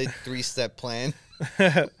solid 3-step plan.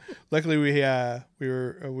 Luckily, we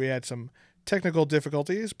had some technical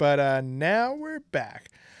difficulties, but now we're back.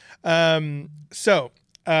 So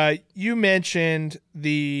you mentioned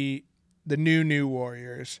the new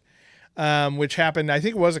Warriors, which happened. I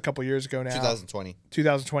think it was a couple years ago now.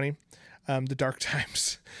 2020. The dark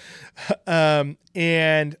times.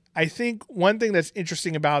 And I think one thing that's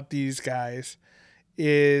interesting about these guys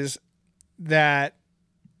is that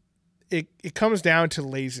it comes down to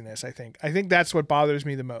laziness. I think that's what bothers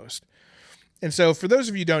me the most. And so for those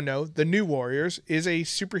of you who don't know, the New Warriors is a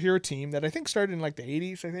superhero team that I think started in like the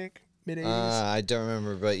 80s, I think, mid-80s. I don't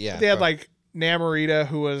remember, but yeah. They had like Namorita,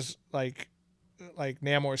 who was like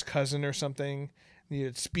Namor's cousin or something. You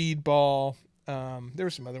had Speedball. There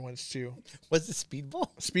were some other ones too. Was it Speedball?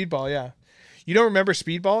 Speedball, yeah. You don't remember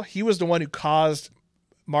Speedball? He was the one who caused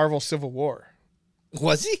Marvel Civil War.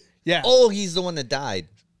 Was he? Yeah. Oh, he's the one that died.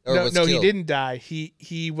 No, he didn't die.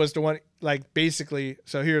 He was the one, like, basically.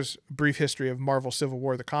 So here's a brief history of Marvel Civil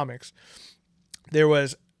War, the comics. There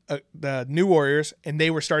was the New Warriors, and they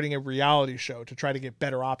were starting a reality show to try to get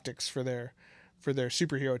better optics for their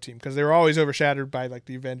superhero team, because they were always overshadowed by like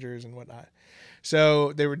the Avengers and whatnot.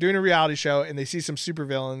 So they were doing a reality show, and they see some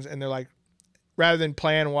supervillains, and they're like, rather than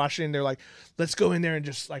plan and watching, they're like, let's go in there and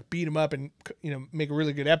just like beat them up and, you know, make a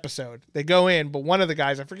really good episode. They go in, but one of the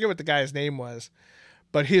guys, I forget what the guy's name was,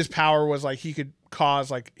 but his power was like he could cause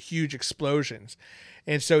like huge explosions.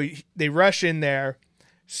 And so they rush in there.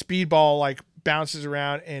 Speedball like bounces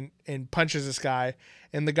around and punches this guy,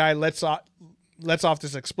 and the guy lets off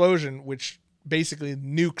this explosion, which basically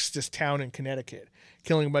nukes this town in Connecticut,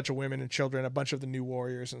 killing a bunch of women and children, a bunch of the New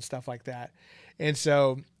Warriors and stuff like that. And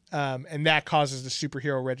so, and that causes the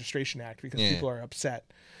Superhero Registration Act, because people are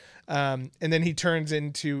upset. And then he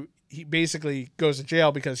basically goes to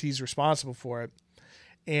jail because he's responsible for it.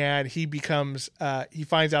 And he finds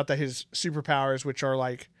out that his superpowers, which are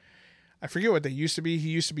like, I forget what they used to be. He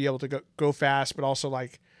used to be able to go fast, but also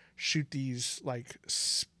like shoot these like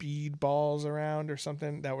speed balls around or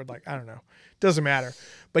something that would, like, I don't know. Doesn't matter.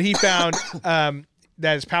 But he found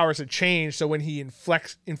that his powers had changed. So when he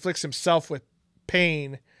inflicts himself with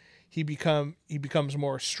pain, he becomes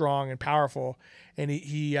more strong and powerful. And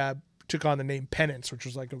he took on the name Penance, which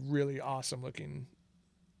was like a really awesome looking,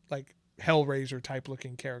 like Hellraiser type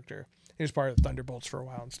looking character. He was part of the Thunderbolts for a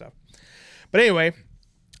while and stuff. But anyway,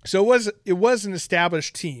 so it was an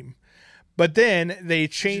established team, but then they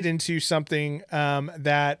changed into something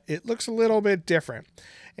that it looks a little bit different.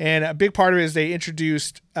 And a big part of it is they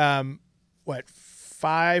introduced 5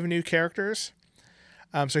 new characters.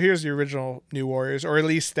 So here's the original New Warriors, or at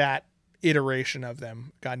least that iteration of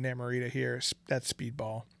them. Got Namorita here. That's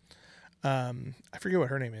Speedball. I forget what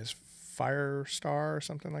her name is. Firestar or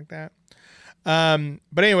something like that.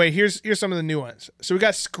 But anyway, here's some of the new ones. So we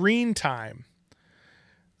got Screen Time,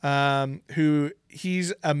 who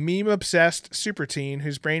he's a meme-obsessed super teen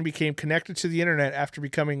whose brain became connected to the internet after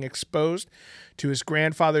becoming exposed to his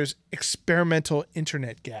grandfather's experimental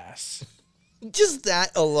internet gas. Just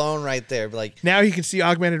that alone right there. Like, now he can see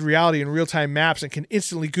augmented reality and real-time maps and can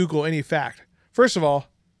instantly Google any fact. First of all,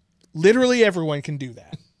 literally everyone can do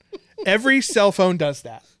that. Every cell phone does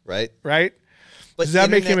that. Right? But does that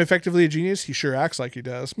make him effectively a genius? He sure acts like he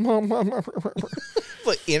does.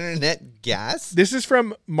 But internet gas? This is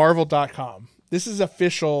from Marvel.com. This is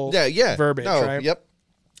official verbiage, right? Yep.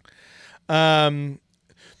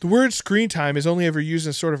 The word screen time is only ever used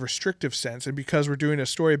in sort of restrictive sense, and because we're doing a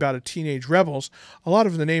story about a teenage rebels, a lot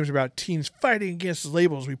of the names are about teens fighting against the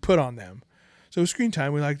labels we put on them. So screen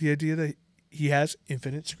time, we like the idea that he has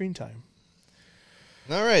infinite screen time.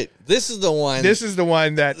 All right. This is the one. This is the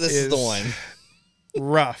one that is the one.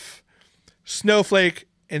 Rough. Snowflake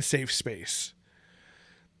and Safe Space.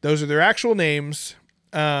 Those are their actual names.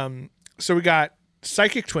 So we got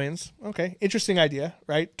Psychic Twins. Okay. Interesting idea,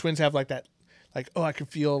 right? Twins have like that, like, oh, I can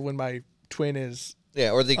feel when my twin is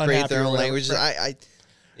or they create their own languages.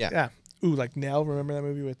 Yeah. Ooh, like Nell. Remember that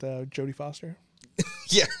movie with Jodie Foster?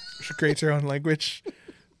 Yeah. She creates her own language.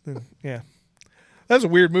 Yeah. That was a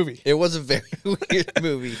weird movie. It was a very weird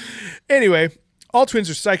movie. Anyway, all twins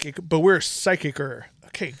are psychic, but we're psychicer.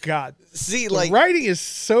 Okay, God. See, the writing is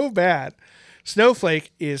so bad.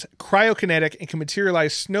 Snowflake is cryokinetic and can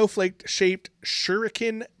materialize snowflake-shaped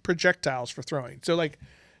shuriken projectiles for throwing. So like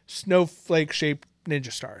snowflake-shaped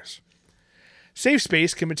ninja stars. Safe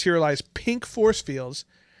Space can materialize pink force fields,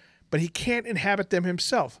 but he can't inhabit them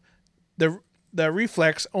himself. The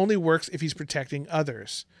reflex only works if he's protecting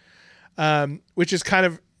others, which is kind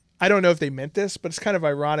of I don't know if they meant this, but it's kind of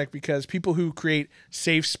ironic because people who create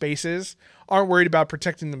safe spaces aren't worried about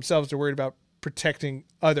protecting themselves. They're worried about protecting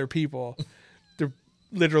other people. They're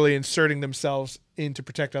literally inserting themselves in to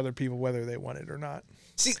protect other people, whether they want it or not.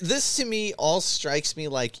 See, this to me all strikes me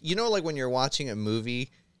like, like when you're watching a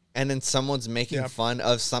movie and then someone's making fun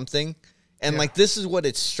of something. And like, this is what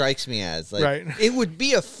it strikes me as. Like, right. It would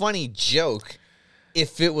be a funny joke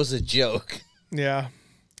if it was a joke. Yeah.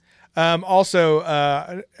 Also,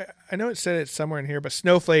 I know it said it somewhere in here, but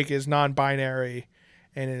Snowflake is non-binary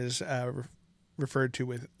and is referred to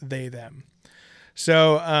with they, them.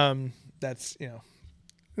 So that's,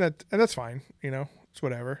 that's fine. It's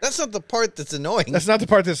whatever. That's not the part that's annoying. That's not the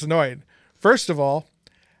part that's annoying. First of all,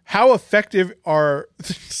 how effective are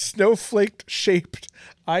snowflake-shaped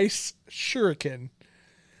ice shuriken?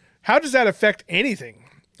 How does that affect anything?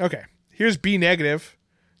 Okay, here's B negative.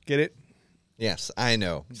 Get it? Yes, I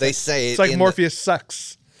know. They say it's like Morpheus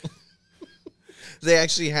sucks. They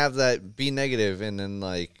actually have that B negative, and then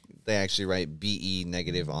like they actually write BE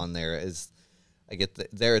negative on there as I get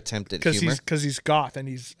their attempt at humor. Because he's goth and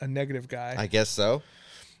he's a negative guy. I guess so.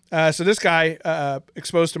 So this guy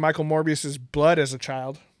exposed to Michael Morbius's blood as a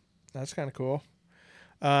child. That's kind of cool.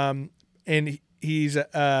 And he's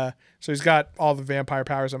so he's got all the vampire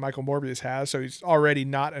powers that Michael Morbius has. So he's already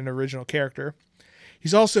not an original character.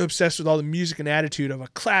 He's also obsessed with all the music and attitude of a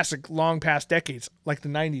classic long past decades, like the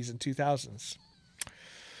 90s and 2000s.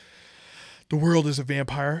 The world is a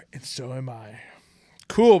vampire, and so am I.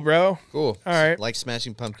 Cool, bro. Cool. All right. Like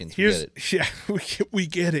Smashing Pumpkins. We get it. Yeah, we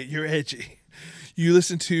get it. You're edgy. You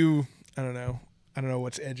listen to, I don't know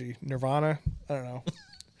what's edgy. Nirvana? I don't know.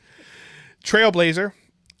 Trailblazer,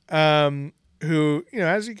 who,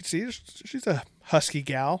 as you can see, she's a husky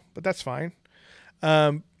gal, but that's fine.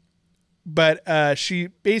 But she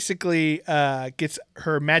basically gets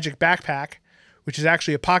her magic backpack, which is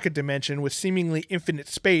actually a pocket dimension with seemingly infinite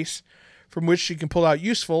space from which she can pull out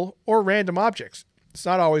useful or random objects. It's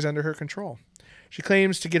not always under her control. She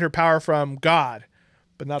claims to get her power from God,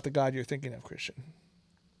 but not the God you're thinking of, Christian.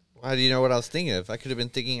 How do you know what I was thinking of? I could have been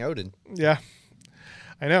thinking Odin. Yeah,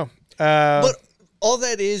 I know. But all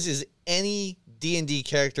that is any D&D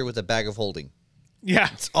character with a bag of holding. Yeah.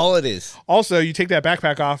 That's all it is. Also, you take that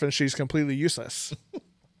backpack off and she's completely useless.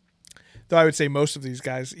 Though I would say most of these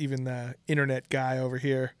guys, even the internet guy over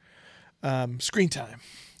here, screen time,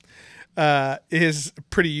 is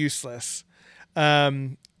pretty useless.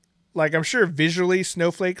 Like I'm sure visually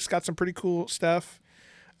Snowflake's got some pretty cool stuff.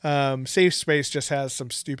 Safe Space just has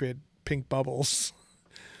some stupid pink bubbles.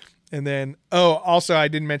 And then, also I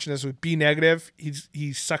didn't mention this with B negative.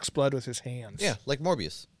 He sucks blood with his hands. Yeah, like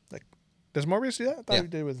Morbius. Does Morbius do that? I thought Yeah. he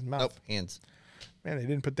did it with his mouth. Nope, hands. Man, they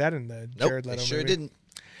didn't put that in the Nope, Jared they Leto sure movie. didn't.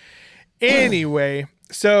 Anyway,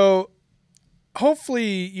 so hopefully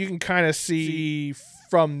you can kind of see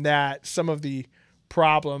from that some of the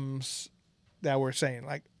problems that we're saying.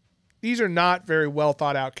 Like, these are not very well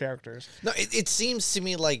thought out characters. No, it seems to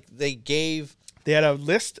me like they had a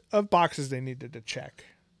list of boxes they needed to check.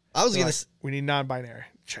 I was They're going like, to... we need non-binary.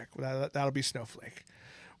 Check. That'll be Snowflake.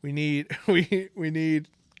 We need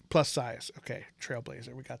plus size. Okay,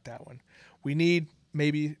 Trailblazer. We got that one. We need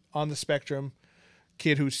maybe on the spectrum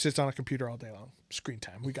kid who sits on a computer all day long. Screen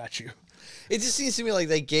time. We got you. It just seems to me like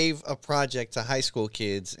they gave a project to high school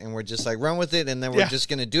kids and we're just like, run with it, and then we're just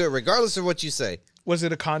going to do it regardless of what you say. Was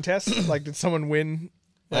it a contest? Like, did someone win?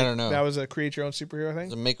 I don't know. That was a create your own superhero thing?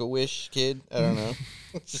 The Make-A-Wish kid? I don't know.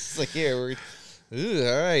 It's just like, here, all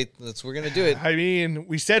right, we're going to do it. I mean,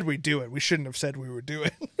 we said we'd do it. We shouldn't have said we would do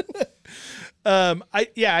it. I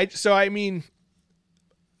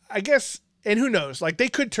guess, and who knows? Like, they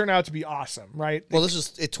could turn out to be awesome, right? Well, this was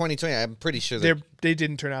 2020. I'm pretty sure they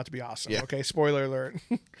didn't turn out to be awesome. Yeah. Okay, spoiler alert.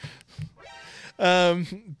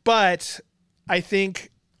 But I think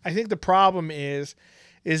the problem is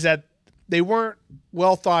that they weren't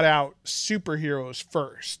well thought out superheroes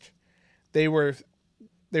first. They were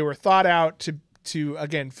thought out to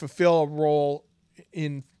again fulfill a role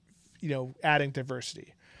in adding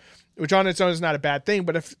diversity, which on its own is not a bad thing.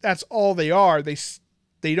 But if that's all they are, they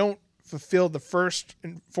don't fulfill the first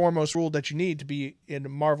and foremost rule that you need to be in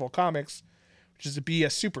Marvel Comics, which is to be a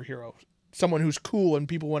superhero, someone who's cool and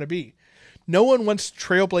people want to be. No one wants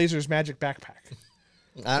Trailblazer's magic backpack.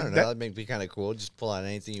 I don't know. That'd make me kind of cool. Just pull out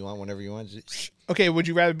anything you want whenever you want. Okay, would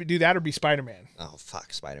you rather do that or be Spider-Man? Oh,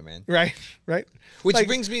 fuck, Spider-Man. Right. Which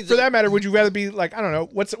brings me for that matter, would you rather be like, I don't know,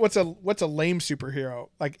 what's a lame superhero?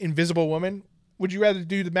 Like Invisible Woman? Would you rather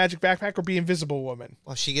do the magic backpack or be Invisible Woman?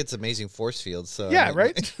 Well, she gets amazing force fields, so yeah,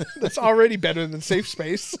 right? That's already better than Safe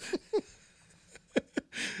Space.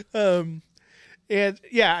 And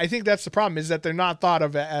yeah, I think that's the problem, is that they're not thought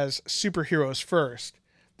of as superheroes first.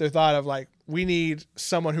 They're thought of like, we need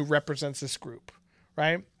someone who represents this group,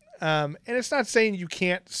 right? And it's not saying you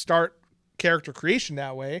can't start character creation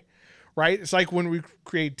that way, right? It's like when we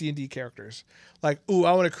create D&D characters. Like, ooh,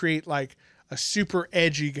 I want to create like a super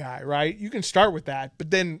edgy guy, right? You can start with that,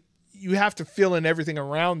 but then you have to fill in everything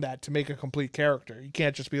around that to make a complete character. You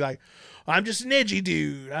can't just be like, I'm just an edgy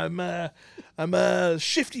dude. I'm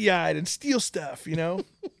shifty-eyed and steal stuff, you know?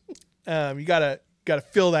 You gotta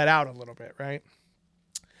fill that out a little bit, right?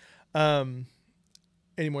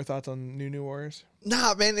 Any more thoughts on New Warriors?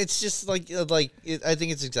 Nah, man, it's just I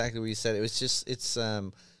think it's exactly what you said. It's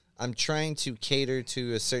I'm trying to cater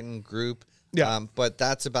to a certain group. Yeah. But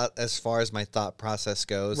that's about as far as my thought process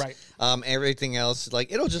goes. Right. Everything else,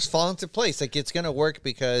 like, it'll just fall into place. Like, it's gonna work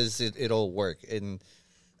because it'll work. And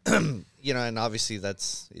you know, and obviously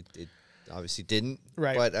it obviously didn't.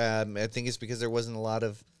 Right. But I think it's because there wasn't a lot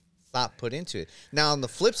of thought put into it. Now, on the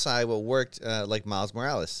flip side, what worked, like Miles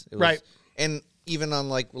Morales. It was, right. And even on,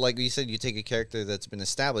 like you said, you take a character that's been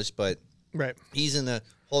established, but right. he's in a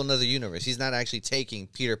whole nother universe. He's not actually taking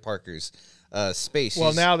Peter Parker's space.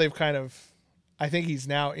 Well, now they've kind of, I think he's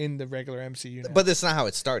now in the regular MCU now. But that's not how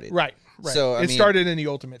it started. Right. So, I mean, started in the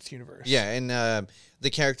Ultimates universe. Yeah, and the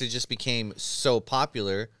character just became so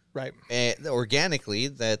popular, right, organically,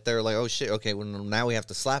 that they're like, oh shit, okay, well, now we have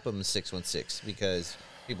to slap him in 616 because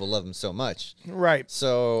people love him so much. Right.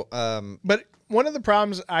 So, but one of the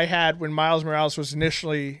problems I had when Miles Morales was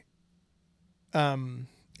initially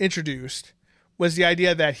introduced was the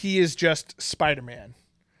idea that he is just Spider-Man.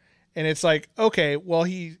 And it's like, okay, well,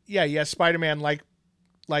 he has Spider-Man like,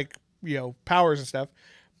 you know, powers and stuff,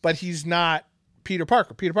 but he's not Peter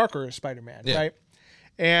Parker. Peter Parker is Spider-Man, right?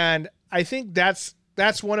 And I think that's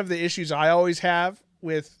one of the issues I always have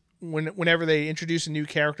with whenever they introduce a new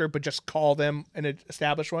character, but just call them an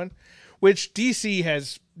established one, which DC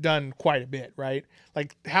has done quite a bit, right?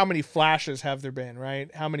 Like, how many Flashes have there been,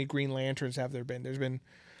 right? How many Green Lanterns have there been? There's been,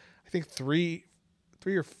 I think, three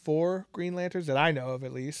or four Green Lanterns that I know of,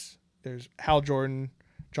 at least. There's Hal Jordan,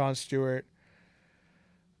 John Stewart,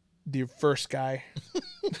 the first guy,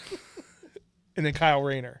 and then Kyle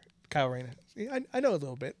Rayner. See, I know a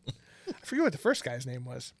little bit. I forget what the first guy's name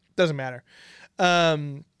was. Doesn't matter.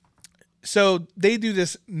 So they do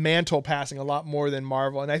this mantle passing a lot more than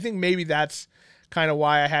Marvel, and I think maybe that's kind of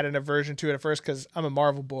why I had an aversion to it at first, because I'm a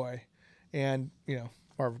Marvel boy, and you know,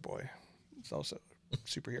 Marvel boy is also a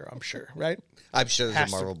superhero, I'm sure, right? I'm sure there's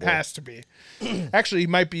a Marvel boy. Has to be. Actually, he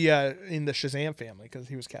might be in the Shazam family because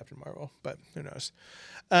he was Captain Marvel, but who knows?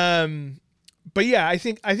 But yeah, I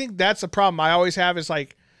think that's a problem I always have, is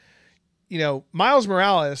like, you know, Miles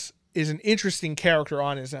Morales is an interesting character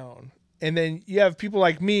on his own. And then you have people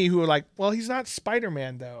like me who are like, well, he's not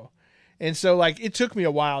Spider-Man though. And so like, it took me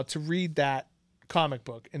a while to read that comic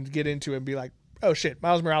book and get into it and be like, oh shit,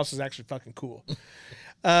 Miles Morales is actually fucking cool.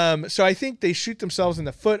 So I think they shoot themselves in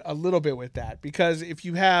the foot a little bit with that, because if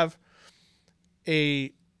you have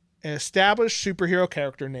an established superhero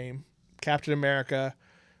character name, Captain America,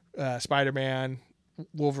 Spider-Man,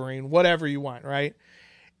 Wolverine, whatever you want, right?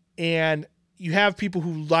 And you have people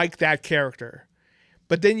who like that character,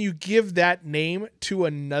 but then you give that name to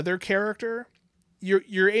another character,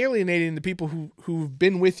 you're alienating the people who've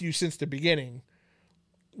been with you since the beginning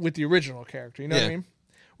with the original character. You know what I mean?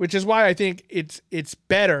 Which is why I think it's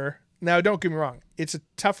better. Now, don't get me wrong; it's a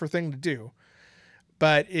tougher thing to do,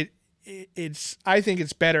 but I think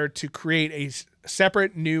it's better to create a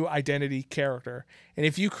separate new identity character. And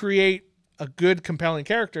if you create a good, compelling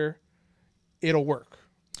character, it'll work.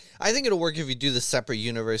 I think it'll work if you do the separate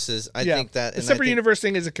universes. I think that the separate universe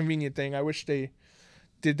thing is a convenient thing. I wish they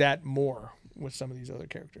did that more with some of these other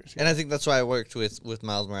characters. And I think that's why I worked with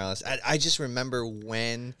Miles Morales. I just remember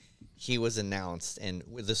when he was announced, and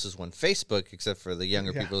this was when Facebook, except for the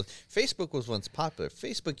younger people, Facebook was once popular.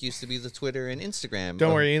 Facebook used to be the Twitter and Instagram.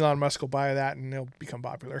 Don't worry, Elon Musk will buy that and he'll become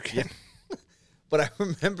popular again. Yeah. But I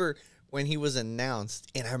remember when he was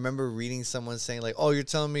announced, and I remember reading someone saying like, oh, you're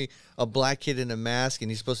telling me a black kid in a mask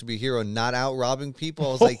and he's supposed to be a hero, not out robbing people? I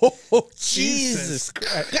was like, Jesus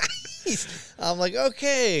Christ. I'm like,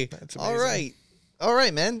 okay, that's amazing. All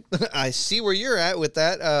right, man. I see where you're at with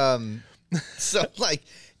that. So like,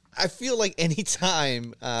 I feel like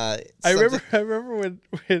anytime I remember when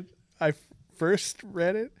I first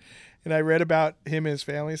read it, and I read about him and his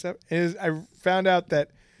family and stuff, and I found out that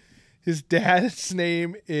his dad's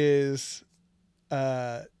name is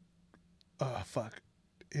his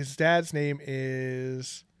dad's name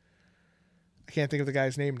is, I can't think of the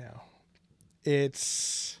guy's name now.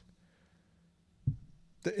 It's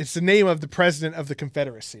the name of the president of the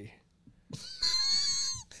Confederacy.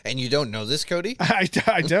 And you don't know this, Cody? I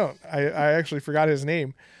don't. I actually forgot his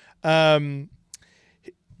name. Yeah.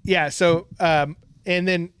 So, and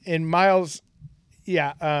then in Miles,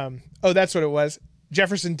 that's what it was.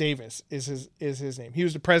 Jefferson Davis is his name. He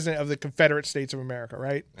was the president of the Confederate States of America,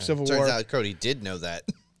 right? Civil War. Turns out Cody did know that.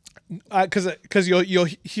 Because you'll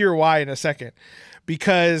hear why in a second.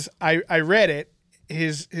 Because I read it.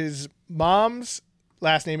 His mom's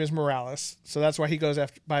last name is Morales, so that's why he goes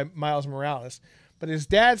by Miles Morales. But his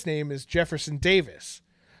dad's name is Jefferson Davis.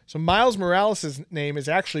 So Miles Morales' name is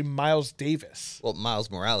actually Miles Davis. Well, Miles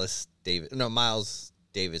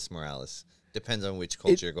Davis Morales. Depends on which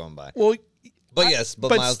culture you're going by. Well, but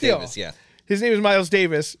Miles still, Davis, yeah. His name is Miles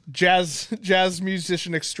Davis, jazz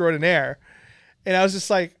musician extraordinaire. And I was just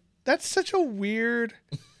like, that's such a weird,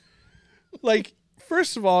 like,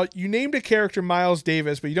 first of all, you named a character Miles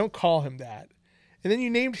Davis, but you don't call him that. And then you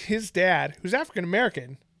named his dad, who's African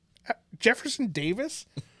American, Jefferson Davis.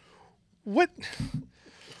 What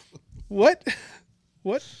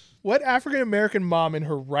African American mom in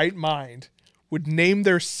her right mind would name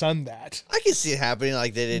their son that? I can see it happening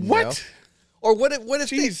like they didn't What? know. Or what if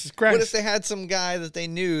Jesus Christ. what if they had some guy that they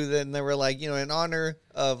knew, then they were like, in honor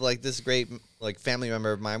of like this great like family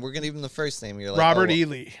member of mine, we're gonna give him the first name. You're like, Robert E.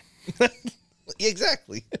 Lee.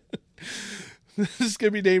 Exactly. This is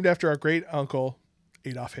gonna be named after our great uncle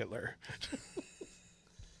Adolf Hitler.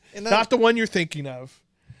 And Not the one you're thinking of.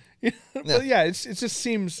 But yeah, it just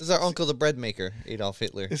seems. This is our uncle, the bread maker, Adolf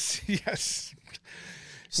Hitler. Yes.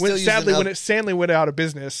 Still Sadly went out of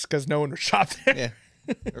business because no one would shop there. Yeah.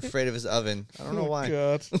 They're afraid of his oven. I don't know why.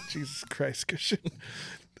 God, Jesus Christ!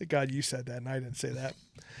 Thank God you said that, and I didn't say that.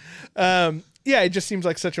 Yeah, it just seems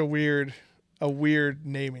like such a weird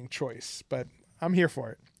naming choice, but I'm here for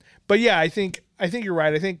it. But yeah, I think you're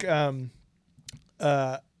right. I think it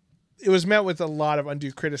was met with a lot of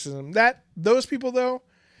undue criticism. That those people though,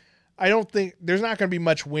 I don't think there's not going to be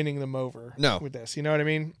much winning them over. With this, you know what I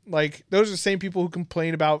mean? Like those are the same people who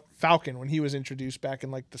complain about Falcon when he was introduced back in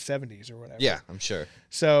like the 70s or whatever. Yeah, I'm sure.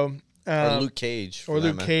 So or Luke Cage,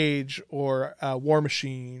 or War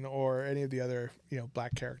Machine, or any of the other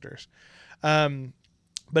black characters.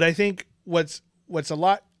 But I think I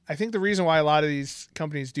think the reason why a lot of these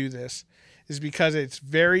companies do this is because it's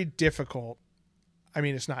very difficult. I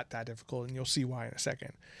mean, it's not that difficult, and you'll see why in a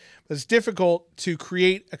second. But it's difficult to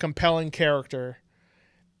create a compelling character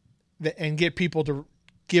and get people to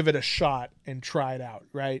give it a shot and try it out,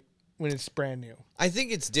 right? When it's brand new. I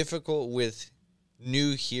think it's difficult with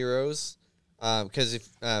new heroes because if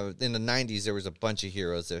in the 90s there was a bunch of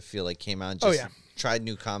heroes that I feel like came out and just tried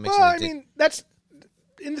new comics. Well, I mean, that's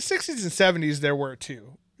in the 60s and 70s there were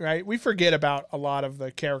too, right? We forget about a lot of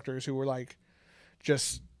the characters who were like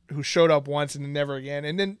just who showed up once and then never again.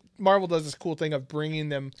 And then Marvel does this cool thing of bringing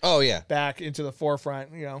them back into the forefront.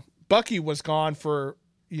 Bucky was gone for,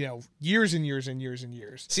 years and years and years and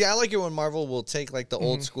years. See, I like it when Marvel will take like the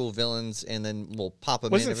old school villains and then we'll pop them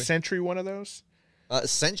in. Wasn't Sentry one of those?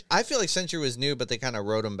 I feel like Sentry was new, but they kind of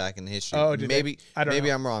wrote him back in history. Oh, did maybe I don't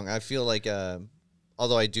know. I'm wrong. I feel like,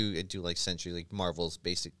 although I do like Sentry, like Marvel's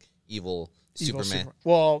basic evil Superman.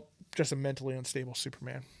 Well, just a mentally unstable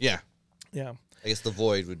Superman. Yeah. Yeah. I guess the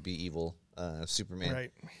Void would be evil Superman.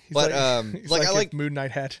 Right. But like I like if Moon Knight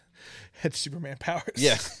had Superman powers.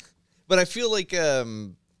 Yeah. But I feel like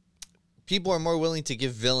people are more willing to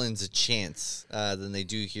give villains a chance than they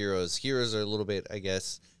do heroes. Heroes are a little bit, I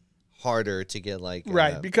guess, harder to get like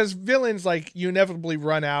right, because villains, like, you inevitably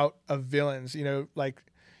run out of villains. Like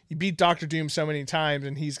you beat Doctor Doom so many times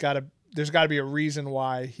and there's got to be a reason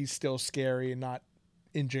why he's still scary and not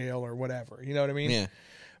in jail or whatever. You know what I mean? Yeah.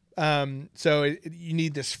 So you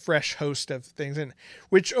need this fresh host of things, and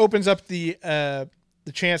which opens up the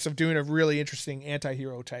chance of doing a really interesting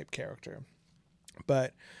anti-hero type character.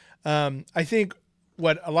 But I think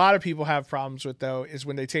what a lot of people have problems with though is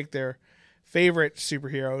when they take their favorite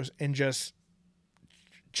superheroes and just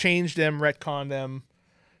change them, retcon them,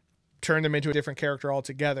 turn them into a different character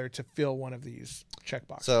altogether to fill one of these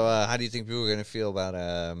checkboxes. So how do you think people are going to feel about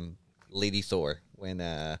Lady Thor when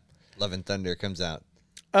Love and Thunder comes out?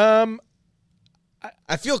 I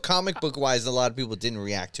feel comic book wise, a lot of people didn't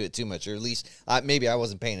react to it too much, or at least maybe I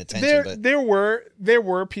wasn't paying attention. But there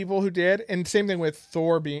were people who did, and same thing with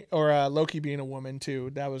Thor being or Loki being a woman too.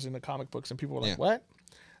 That was in the comic books, and people were like, "What?"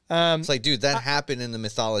 It's like, dude, that happened in the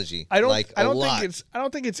mythology. I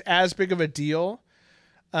don't think it's as big of a deal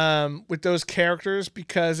with those characters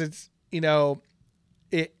because it's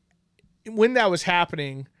when that was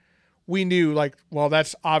happening, we knew like, well,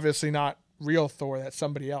 that's obviously not real Thor, that's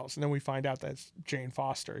somebody else, and then we find out that's Jane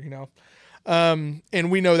Foster,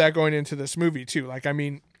 and we know that going into this movie too. Like, I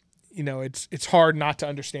mean, it's hard not to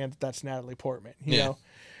understand that that's Natalie Portman, you Yeah. know?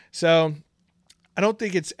 So I don't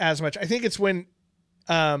think it's as much. I think it's when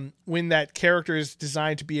that character is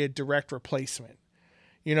designed to be a direct replacement.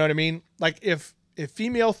 You know what I mean? Like if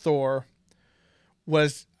female Thor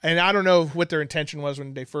was, and I don't know what their intention was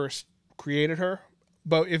when they first created her,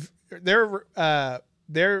 but if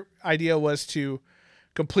their idea was to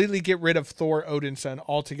completely get rid of Thor Odinson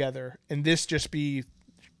altogether, and this just be,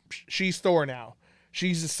 she's Thor now.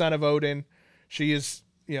 She's the son of Odin. She is,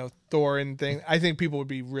 Thor and thing. I think people would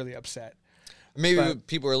be really upset. Maybe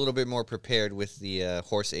people are a little bit more prepared with the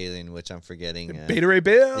horse alien, which I'm forgetting. Beta Ray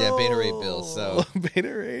Bill. Yeah, Beta Ray Bill. So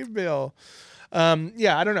Beta Ray Bill.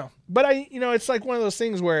 Yeah, I don't know. But it's like one of those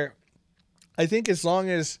things where I think as long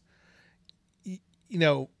as,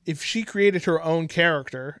 if she created her own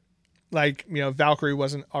character, like, Valkyrie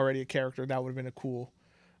wasn't already a character, that would have been a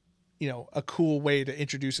cool way to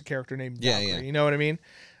introduce a character named Valkyrie. Yeah. You know what I mean?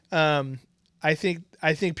 I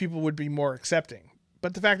think people would be more accepting.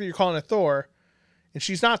 But the fact that you're calling it Thor, and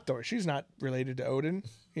she's not Thor, she's not related to Odin,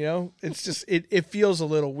 it's just, it feels a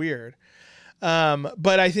little weird.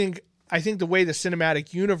 But I think the way the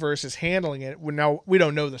cinematic universe is handling it, now we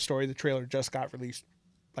don't know the story. The trailer just got released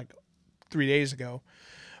like 3 days ago,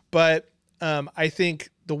 but I think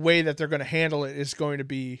the way that they're going to handle it is going to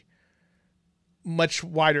be much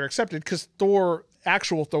wider accepted because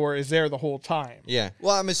actual Thor is there the whole time. yeah.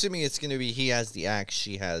 Well, I'm assuming it's going to be he has the axe,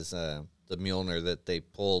 she has the Mjolnir that they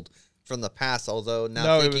pulled from the past. Although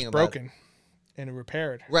now it thinking was about broken and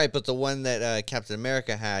repaired. right, but the one that Captain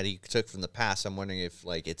America had, he took from the past. I'm wondering if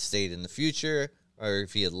like it stayed in the future or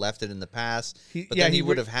if he had left it in the past. Then he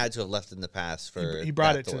would have had to have left it in the past for. He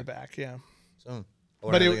brought that it to Thor. the back, yeah. So,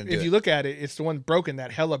 But if you look at it, it's the one broken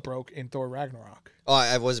that Hela broke in Thor Ragnarok. oh,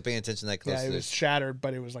 I wasn't paying attention that close. Yeah, to it was this. shattered,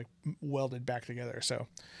 but it was like welded back together. So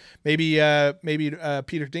maybe Peter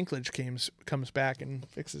Dinklage comes back and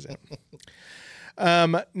fixes it.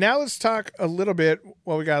 Now let's talk a little bit.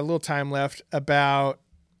 Well, we got a little time left about.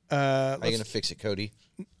 How are you gonna fix it, Cody?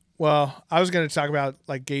 Well, I was going to talk about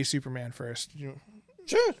like gay Superman first.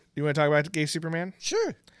 Sure, You want to talk about gay Superman?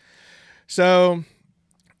 sure. So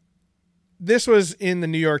this was in the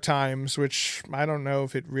New York Times, which I don't know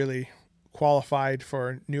if it really qualified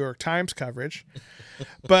for New York Times coverage.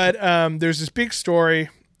 But there's this big story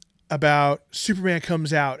about Superman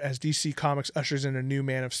comes out as DC Comics ushers in a new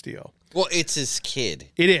Man of Steel. Well, it's his kid.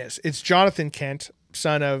 It is. It's Jonathan Kent,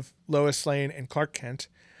 son of Lois Lane and Clark Kent.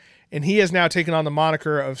 And he has now taken on the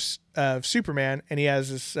moniker of Superman, and he has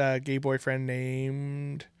this gay boyfriend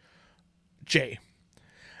named Jay.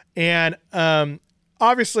 And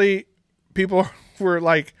obviously, people were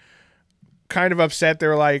like kind of upset. They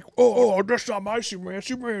were like, "Oh, that's not my Superman.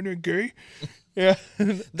 Superman ain't gay." Yeah,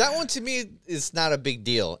 That one to me is not a big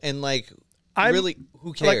deal, and like, I'm- really,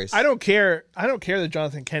 who cares? like, I don't care. I don't care that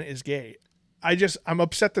Jonathan Kent is gay. I'm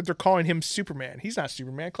upset that they're calling him Superman. He's not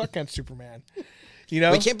Superman. Clark Kent's Superman. We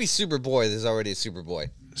can't be Superboy. There's already a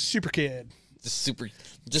Superboy. Super kid,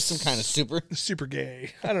 Just some kind of super. super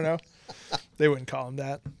gay. I don't know. They wouldn't call him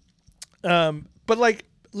that. But like,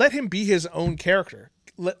 let him be his own character.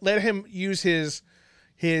 Let him use his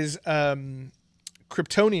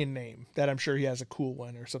Kryptonian name that I'm sure he has a cool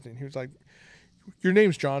one or something. He was like, your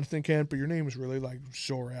name's Jonathan Kent, but your name is really like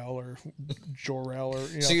Zor-El or Jor-El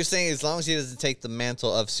or So you're saying as long as he doesn't take the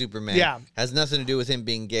mantle of Superman, Yeah. has nothing to do with him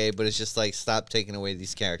being gay, but it's just like stop taking away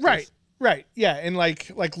these characters. Right. Yeah. And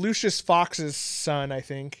like Lucius Fox's son, I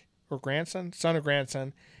think, or son or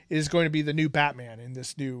grandson, is going to be the new Batman in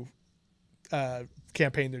this new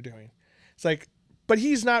campaign they're doing. It's like, but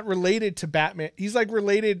he's not related to Batman. He's like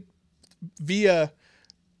related via,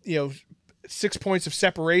 6 points of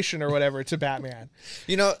separation or whatever to Batman.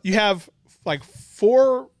 You have like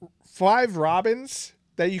 4-5 Robins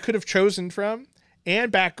that you could have chosen from,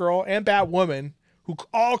 and Batgirl and Batwoman, who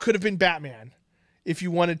all could have been Batman if you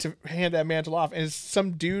wanted to hand that mantle off. And it's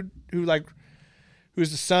some dude who's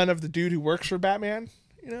the son of the dude who works for Batman.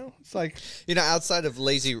 It's like, outside of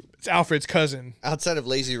it's Alfred's cousin. outside of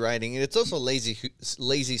lazy writing, and it's also lazy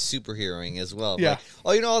superheroing as well. Yeah.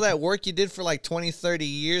 Like, all that work you did for like 20, 30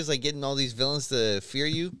 years, like getting all these villains to fear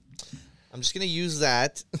you. I'm just going to use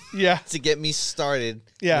that Yeah. to get me started.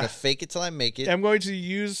 Yeah. I'm going to fake it till I make it. I'm going to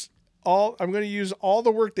use all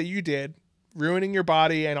the work that you did, ruining your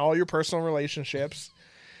body and all your personal relationships.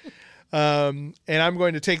 And I'm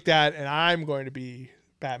going to take that and I'm going to be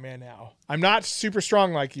Batman now. I'm not super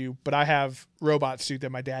strong like you, but I have robot suit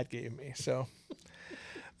that my dad gave me. So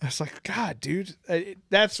I was like, God, dude,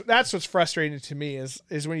 that's what's frustrating to me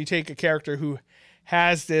is when you take a character who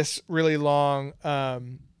has this really long,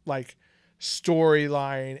 like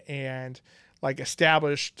storyline and like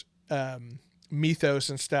established, mythos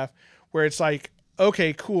and stuff, where it's like,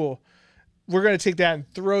 okay, cool, we're going to take that and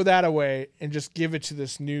throw that away and just give it to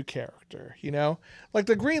this new character, you know? Like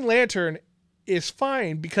the Green Lantern is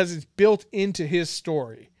fine because it's built into his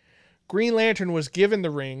story. Green Lantern was given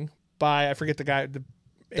the ring by, I forget the guy, the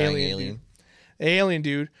alien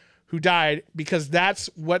dude who died, because that's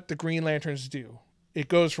what the Green Lanterns do. It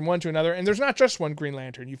goes from one to another, and there's not just one Green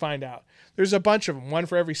Lantern, you find out. There's a bunch of them, one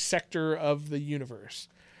for every sector of the universe.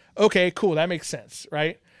 Okay, cool, that makes sense,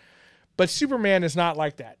 right? But Superman is not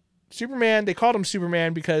like that. Superman, they called him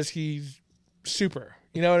Superman because he's super.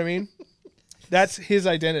 You know what I mean? That's his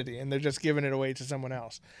identity, and they're just giving it away to someone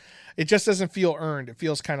else. It just doesn't feel earned. It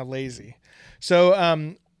feels kind of lazy.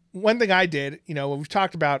 So one thing I did, you know, we've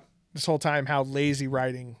talked about this whole time how lazy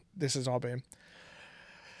writing this has all been.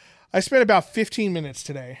 I spent about 15 minutes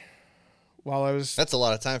today while I was... That's a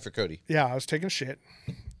lot of time for Cody. Yeah, I was taking shit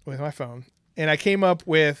with my phone. And I came up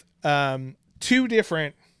with 2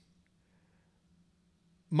 different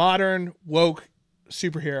modern, woke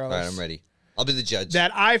superheroes. All right, I'm ready. I'll be the judge.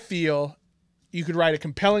 That I feel you could write a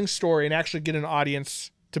compelling story and actually get an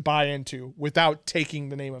audience to buy into without taking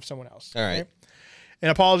the name of someone else. All right. Okay? And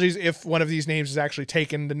apologies if one of these names is actually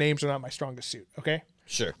taken. The names are not my strongest suit, okay?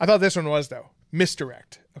 Sure. I thought this one was, though.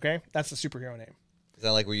 Misdirect, okay? That's the superhero name. Is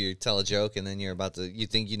that like where you tell a joke and then you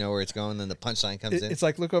think you know where it's going, then the punchline comes in? It's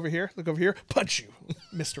like, look over here, punch you.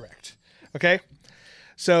 Misdirect, okay?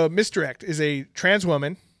 So Misdirect is a trans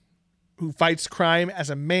woman who fights crime as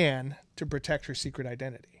a man to protect her secret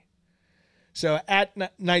identity. So at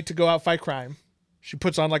night to go out fight crime, she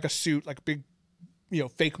puts on like a suit, like a big,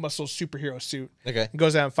 fake muscle superhero suit. Okay. And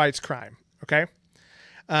goes out and fights crime. Okay.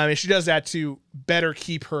 And she does that to better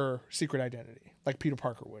keep her secret identity, like Peter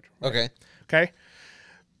Parker would. Right? Okay. Okay.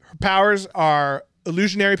 Her powers are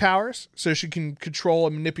illusionary powers, so she can control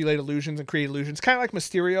and manipulate illusions and create illusions, kind of like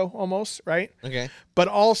Mysterio almost, right? Okay. But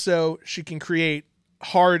also she can create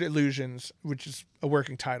hard illusions, which is a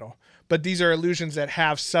working title. But these are illusions that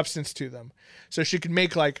have substance to them. So she can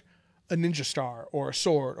make like a ninja star or a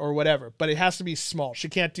sword or whatever, but it has to be small. She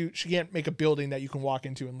can't make a building that you can walk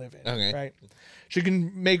into and live in. Okay. Right? She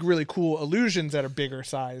can make really cool illusions that are bigger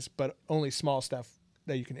size, but only small stuff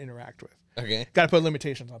that you can interact with. Okay. Got to put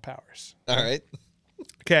limitations on powers. All right.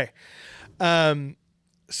 Okay.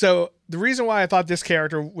 So the reason why I thought this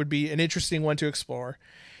character would be an interesting one to explore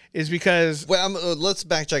is because... Well, let's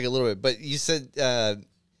backtrack a little bit. But you said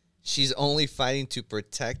she's only fighting to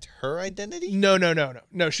protect her identity?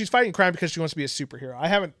 No. She's fighting crime because she wants to be a superhero. I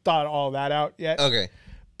haven't thought all that out yet. Okay.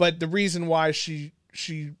 But the reason why her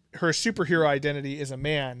superhero identity is a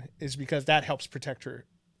man is because that helps protect her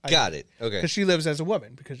identity. Got it. Okay. Because she lives as a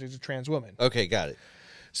woman, because she's a trans woman. Okay, got it.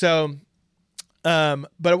 So, but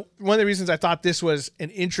one of the reasons I thought this was an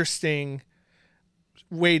interesting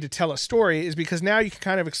way to tell a story is because now you can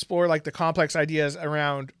kind of explore like the complex ideas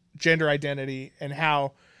around gender identity and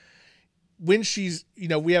how when she's,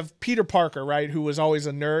 we have Peter Parker, right, who was always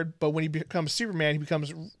a nerd, but when he becomes Superman, he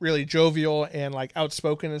becomes really jovial and like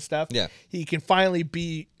outspoken and stuff. Yeah. He can finally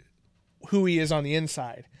be who he is on the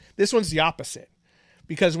inside. This one's the opposite,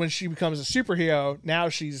 because when she becomes a superhero, now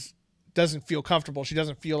doesn't feel comfortable. She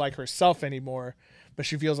doesn't feel like herself anymore, but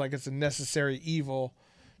she feels like it's a necessary evil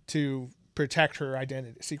to protect her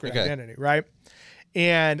identity, secret identity, right?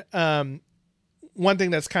 And one thing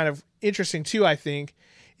that's kind of interesting too, I think,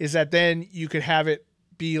 is that then you could have it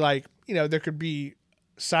be like, there could be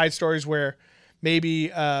side stories where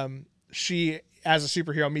maybe she, as a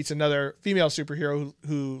superhero, meets another female superhero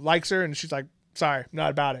who likes her, and she's like, sorry, not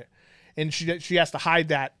about it. And she has to hide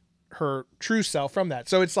that, her true self, from that.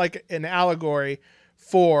 So it's like an allegory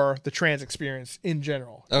for the trans experience in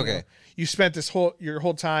general. Okay. You spent your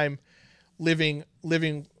whole time living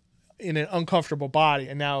in an uncomfortable body,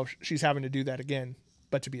 and now she's having to do that again,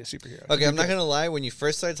 but to be a superhero. Okay, I'm not going to lie. When you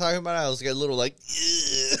first started talking about it, I was a little like,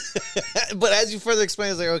 but as you further explain,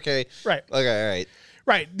 I was like, okay. Right. Okay, all right.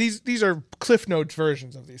 Right. These are Cliff Notes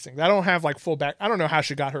versions of these things. I don't have like full back. I don't know how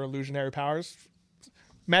she got her illusionary powers.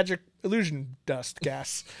 Magic illusion dust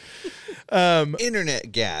gas.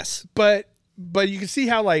 Internet gas. But you can see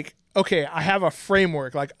how like, okay, I have a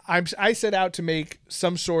framework. Like I set out to make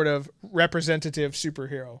some sort of representative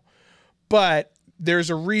superhero, but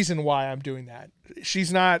there's a reason why I'm doing that.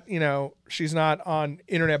 She's not on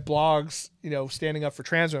internet blogs, standing up for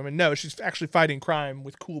trans women. No, she's actually fighting crime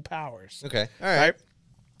with cool powers. Okay. All right.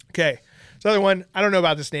 Okay. So the other one, I don't know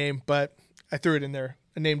about this name, but I threw it in there.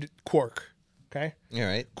 I named it Quark. Okay. All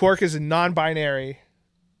right. Quark is a non-binary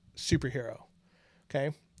superhero.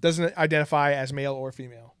 Okay. Doesn't identify as male or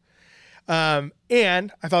female.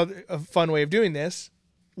 And I thought a fun way of doing this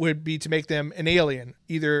would be to make them an alien,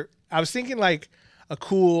 either I was thinking like a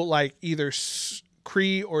cool like either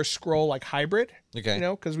Kree or Skrull like hybrid. Okay. You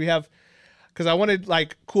know, because I wanted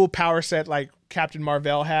like cool power set like Captain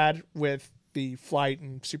Marvel had with the flight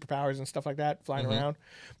and superpowers and stuff like that flying around,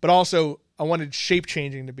 but also I wanted shape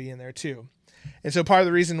changing to be in there too. And so part of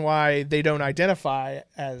the reason why they don't identify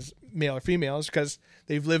as male or female is because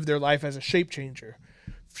they've lived their life as a shape changer,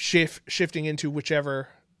 shifting into whichever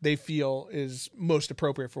they feel is most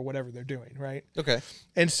appropriate for whatever they're doing, right? Okay.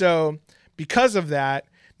 And so because of that,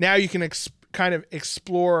 now you can kind of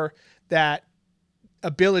explore that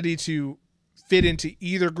ability to fit into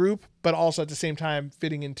either group, but also at the same time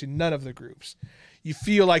fitting into none of the groups. You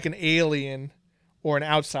feel like an alien or an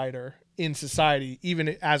outsider in society,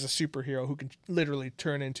 even as a superhero who can literally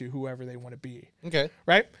turn into whoever they want to be. Okay.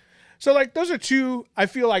 Right? So like those are two, I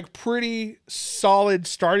feel like, pretty solid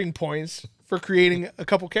starting points for creating a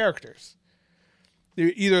couple characters.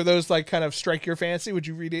 Do either of those like kind of strike your fancy? Would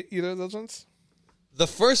you read either of those ones? The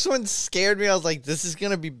first one scared me. I was like, this is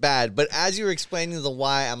going to be bad. But as you were explaining the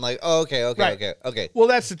why, I'm like, oh, okay. Right. Well,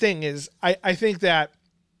 that's the thing is I think that,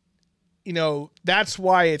 you know, that's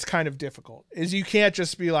why it's kind of difficult is you can't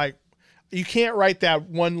just be like, you can't write that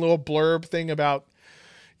one little blurb thing about,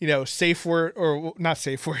 you know, safe word or not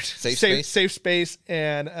safe word, safe space.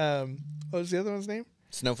 And what was the other one's name?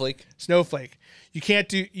 Snowflake. You can't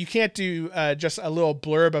do just a little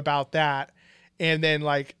blurb about that and then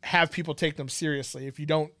like have people take them seriously if you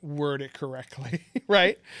don't word it correctly,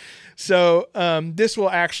 right? So this will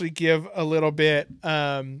actually give a little bit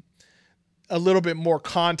more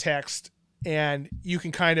context, and you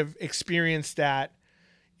can kind of experience that,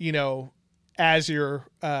 you know, as you're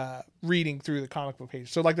reading through the comic book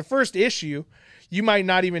page. So like the first issue, you might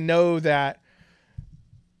not even know that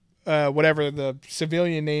whatever the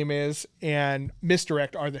civilian name is and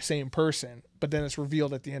Misdirect are the same person, but then it's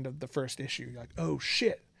revealed at the end of the first issue. You're like, oh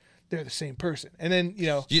shit, they're the same person. And then, you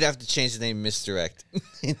know, you'd have to change the name Misdirect.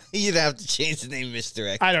 You'd have to change the name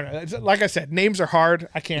Misdirect. I don't know. Like I said, names are hard.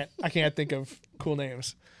 I can't think of cool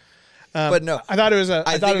names. But no, I thought it was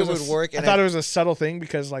I thought it would work. I thought it was a subtle thing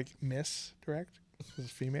because like Misdirect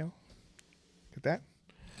was female. Get that?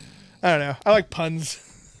 I don't know. I like puns.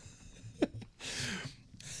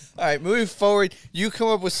 All right, moving forward, you come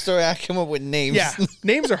up with story, I come up with names. Yeah,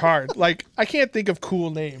 names are hard. Like, I can't think of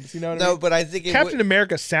cool names. You know what I mean? No, but I think Captain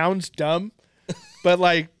America sounds dumb, but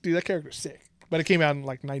like, dude, that character's sick. But it came out in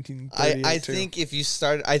like 1938. I think if you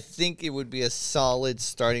started, I think it would be a solid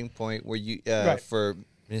starting point where you for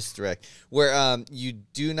Misdirect, where you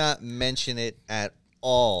do not mention it at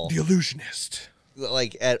all. The Illusionist.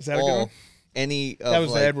 Like at Is that all. A good one? Any of that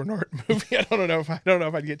was like, the Edward Norton movie. I don't know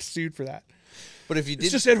if I'd get sued for that. But if you did,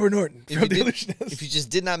 it's just Edward Norton from The Illusionist. If you just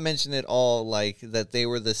did not mention it all, like that they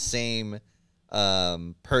were the same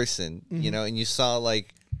person, you know, and you saw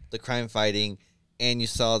like the crime fighting, and you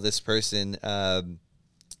saw this person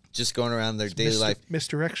just going around their daily life,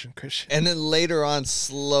 misdirection, Christian, and then later on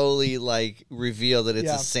slowly like reveal that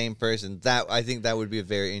it's the same person. That I think that would be a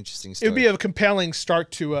very interesting story. It would be a compelling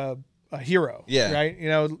start to a hero, right? You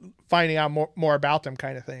know, finding out more about them,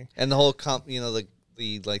 kind of thing, and the whole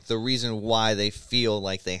the reason why they feel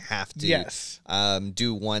like they have to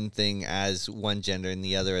do one thing as one gender and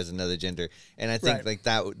the other as another gender. And I think like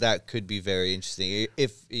that could be very interesting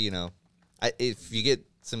if, you know, if you get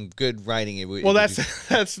some good writing. It would. Well, that's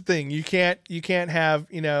the thing. You can't have,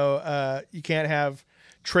 you know, you can't have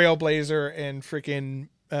Trailblazer and freaking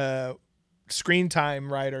Screen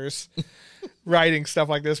Time writers writing stuff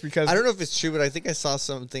like this, because I don't know if it's true, but I think I saw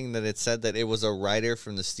something that it said that it was a writer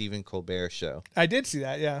from the Stephen Colbert Show. I did see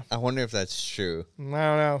that, yeah. I wonder if that's true. I don't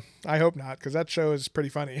know. I hope not, because that show is pretty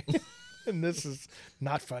funny, and this is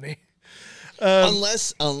not funny.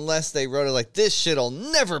 Unless they wrote it like, this shit'll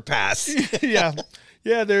never pass. yeah.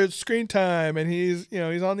 There's Screen Time, and he's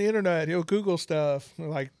on the internet. He'll Google stuff. We're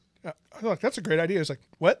like, that's a great idea. It's like,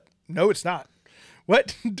 what? No, it's not.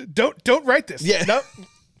 What? Don't write this. Yeah. Nope.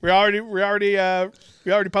 We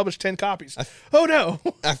already published 10 copies. Oh no.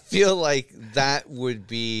 I feel like that would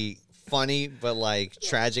be funny, but like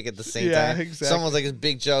tragic at the same time. Exactly. Someone's like a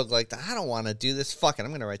big joke, like, I don't want to do this. Fuck it,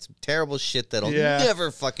 I'm gonna write some terrible shit that'll never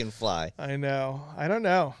fucking fly. I know. I don't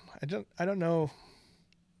know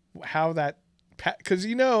how that, because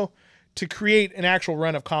to create an actual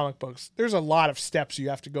run of comic books, there's a lot of steps you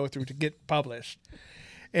have to go through to get published.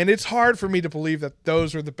 And it's hard for me to believe that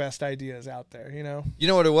those are the best ideas out there, you know? You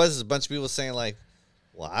know what it was? Is a bunch of people saying like,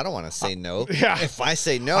 well, I don't want to say no. If I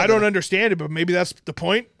say no, I don't understand it, but maybe that's the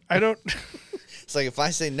point. I don't. It's like, if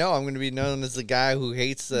I say no, I'm going to be known as the guy who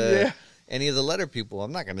hates any of the letter people.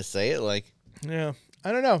 I'm not going to say it. Like, yeah,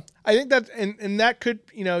 I don't know. I think that, and that could,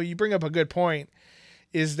 you bring up a good point,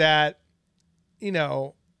 is that, you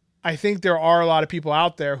know, I think there are a lot of people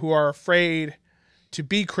out there who are afraid to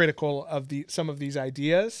be critical of some of these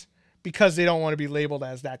ideas because they don't want to be labeled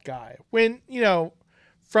as that guy. When, you know,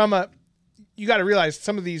 you got to realize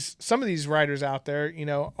some of these writers out there, you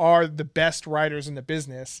know, are the best writers in the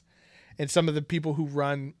business, and some of the people who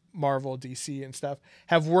run Marvel, DC, and stuff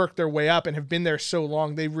have worked their way up and have been there so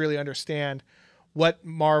long they really understand what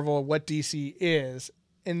Marvel, what DC is,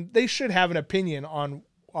 and they should have an opinion on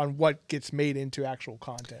what gets made into actual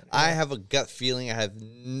content. I have a gut feeling. I have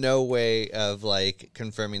no way of like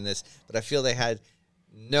confirming this, but I feel they had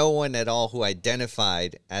no one at all who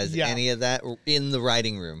identified as any of that in the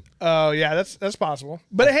writing room. Oh yeah, that's possible.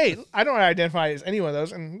 But hey, I don't identify as any one of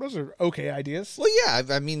those, and those are okay ideas. Well, yeah,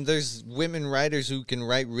 I mean, there's women writers who can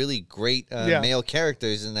write really great male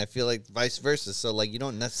characters, and I feel like vice versa. So like, you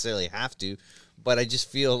don't necessarily have to, but I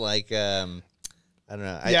just feel like I don't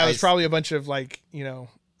know. Yeah, it was probably a bunch of like, you know,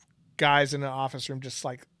 guys in an office room just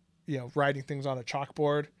like, you know, writing things on a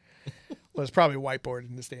chalkboard. Well, it's probably a whiteboard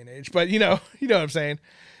in this day and age, but you know what I'm saying?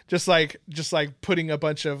 Just like putting a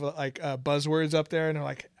bunch of like buzzwords up there, and they're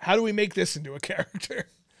like, how do we make this into a character?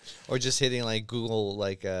 Or just hitting like Google,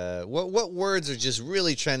 like what words are just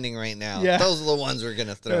really trending right now? Yeah. Those are the ones we're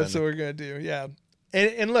gonna throw. That's what we're gonna do. Yeah,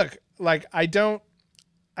 and look, like I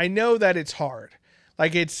know that it's hard.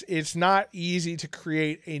 Like it's not easy to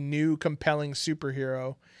create a new compelling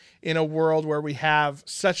superhero in a world where we have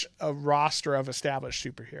such a roster of established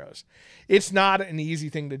superheroes. It's not an easy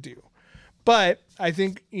thing to do. But I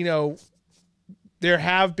think, you know, there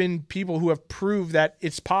have been people who have proved that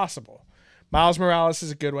it's possible. Miles Morales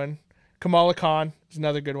is a good one. Kamala Khan is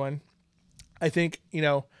another good one. I think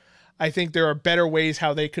there are better ways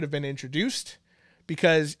how they could have been introduced,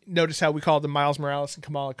 because notice how we called them Miles Morales and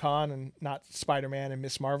Kamala Khan and not Spider-Man and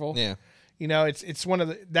Miss Marvel. Yeah. You know, it's one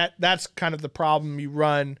of that's kind of the problem you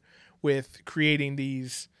run with creating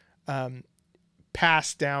these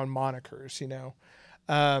passed down monikers, you know.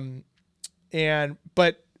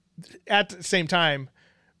 But at the same time,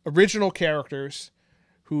 original characters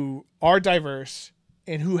who are diverse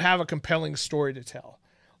and who have a compelling story to tell.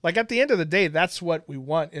 Like at the end of the day, that's what we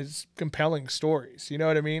want, is compelling stories. You know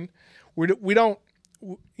what I mean? We don't,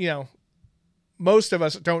 you know, most of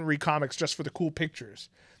us don't read comics just for the cool pictures.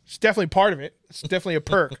 It's definitely part of it. It's definitely a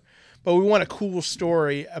perk, but we want a cool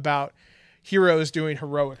story about heroes doing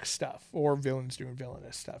heroic stuff or villains doing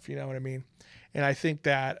villainous stuff. You know what I mean? And I think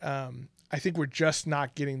that, I think we're just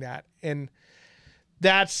not getting that. And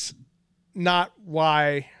that's not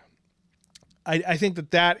why I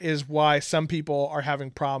think that is why some people are having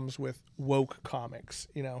problems with woke comics.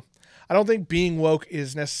 You know, I don't think being woke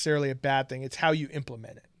is necessarily a bad thing. It's how you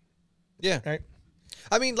implement it. Yeah. Right.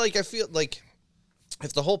 I mean, like, I feel like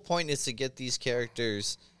if the whole point is to get these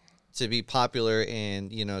characters to be popular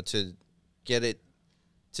and, you know, to get it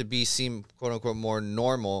to seem quote unquote more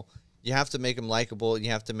normal, you have to make them likable. You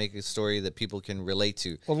have to make a story that people can relate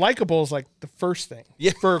to. Well, likable is like the first thing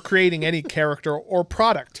for creating any character or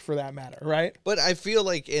product for that matter, right? But I feel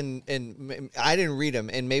like and I didn't read them,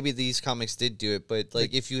 and maybe these comics did do it, but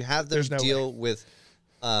like if you have them deal with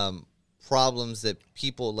problems that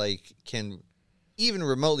people like can even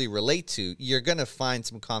remotely relate to, you're gonna find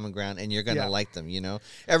some common ground and you're gonna like them. You know,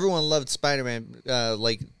 everyone loved Spider-Man,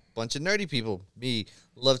 like bunch of nerdy people. Me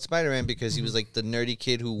loved Spider-Man because he was like the nerdy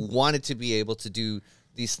kid who wanted to be able to do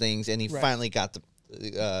these things, and he finally got the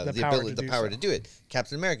power to do it.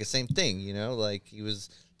 Captain America, same thing. You know, like he was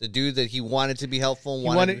the dude that he wanted to be helpful.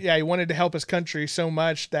 He wanted to help his country so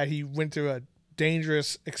much that he went through a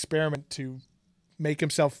dangerous experiment to make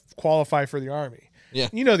himself qualify for the army. Yeah,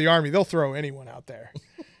 you know, the army, they'll throw anyone out there.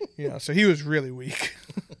 You know, so he was really weak.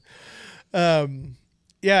 Yeah,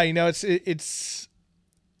 you know, it's.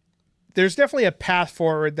 There's definitely a path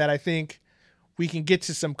forward that I think we can get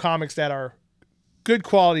to some comics that are good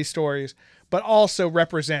quality stories, but also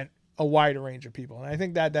represent a wider range of people. And I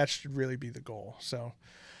think that should really be the goal. So,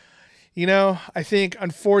 you know, I think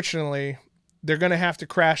unfortunately they're going to have to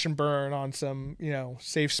crash and burn on some, you know,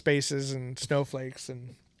 safe spaces and snowflakes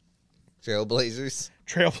and Trailblazers.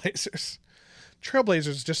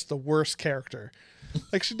 Trailblazer's just the worst character.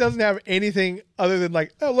 Like, she doesn't have anything other than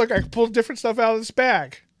like, oh, look, I pulled different stuff out of this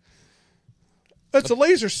bag. That's a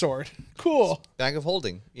laser sword. Cool. Bag of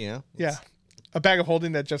holding, you know? Yeah. A bag of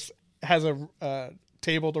holding that just has a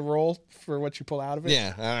table to roll for what you pull out of it.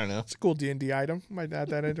 Yeah, I don't know. It's a cool D&D item. Might add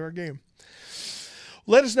that into our game.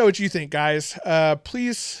 Let us know what you think, guys.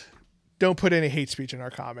 Please don't put any hate speech in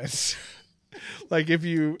our comments. Like, if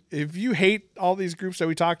you hate all these groups that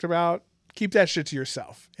we talked about, keep that shit to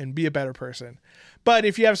yourself and be a better person. But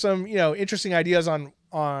if you have some, you know, interesting ideas on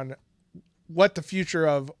what the future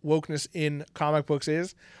of wokeness in comic books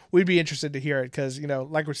is, we'd be interested to hear it because, you know,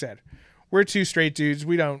 like we said, we're two straight dudes.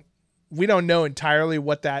 We don't know entirely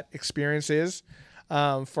what that experience is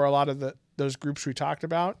for a lot of those groups we talked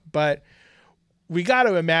about, but we got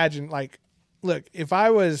to imagine, like, look, if I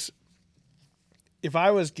was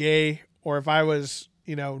gay or if I was,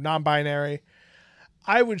 you know, non-binary,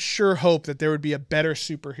 I would sure hope that there would be a better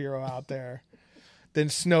superhero out there than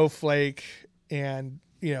Snowflake and,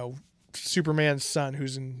 you know, Superman's son,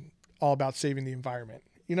 who's all about saving the environment.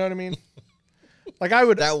 You know what I mean? Like I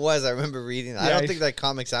remember reading that. Yeah, I don't think that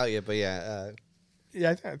comic's out yet, but yeah.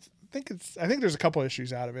 Yeah, I think there's a couple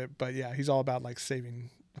issues out of it, but yeah, he's all about like saving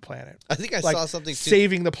the planet. I think I like, saw something too.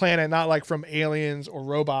 Saving the planet, not like from aliens or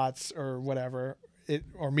robots or whatever,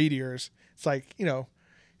 or meteors. It's like, you know,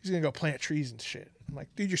 he's going to go plant trees and shit. I'm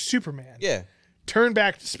like, dude, you're Superman. Yeah.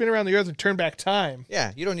 Spin around the earth and turn back time.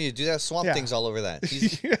 Yeah, you don't need to do that. Swamp Thing's all over that.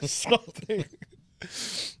 Swamp Thing.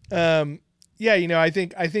 Yeah, you know, I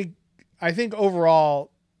think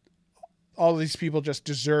overall, all of these people just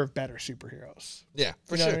deserve better superheroes. Yeah,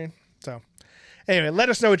 for you know sure. What I mean? So, anyway, let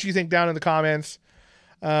us know what you think down in the comments.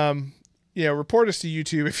 You know, report us to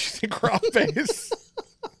YouTube if you think we're off base.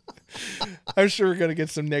 I'm sure we're gonna get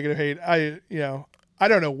some negative hate. I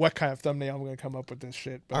don't know what kind of thumbnail I'm gonna come up with this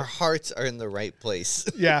shit. But our hearts are in the right place.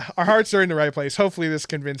 Yeah, our hearts are in the right place. Hopefully, this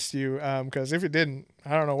convinced you. Because if it didn't,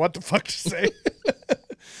 I don't know what the fuck to say.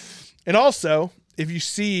 And also, if you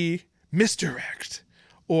see Misdirect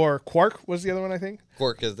or Quark was the other one, I think.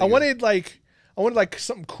 Quark is the I wanted like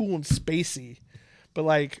something cool and spacey,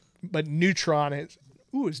 but Neutron is.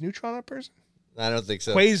 Ooh, is Neutron a person? I don't think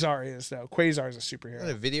so. Quasar is though. Quasar is a superhero. Is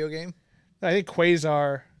that a video game? I think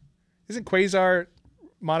Quasar isn't Quasar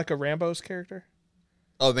Monica Rambeau's character.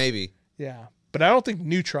 Oh, maybe. Yeah, but I don't think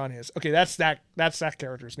Neutron is. Okay, that's that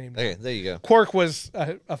character's name. Okay, there you go. Quark was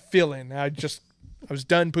a fill-in. I was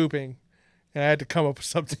done pooping, and I had to come up with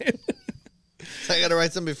something. So I got to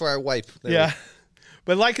write something before I wipe. There Yeah.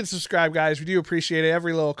 But like and subscribe, guys. We do appreciate it.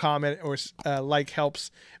 Every little comment or like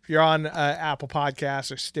helps. If you're on Apple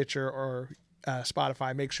Podcasts or Stitcher or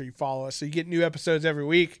Spotify, make sure you follow us so you get new episodes every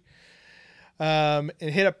week. And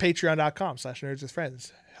hit up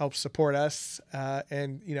patreon.com/nerdswithfriends. Helps support us.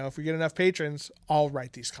 And, you know, if we get enough patrons, I'll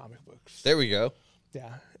write these comic books. There we go.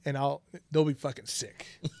 Yeah. And they'll be fucking sick.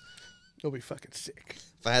 They'll be fucking sick.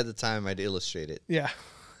 If I had the time, I'd illustrate it. Yeah.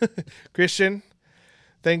 Christian,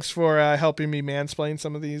 thanks for helping me mansplain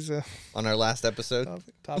some of these on our last episode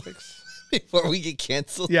topics before we get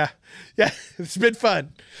canceled. Yeah, it's been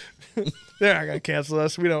fun. They're not gonna cancel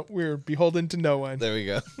us. We're beholden to no one. There we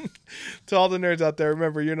go. To all the nerds out there,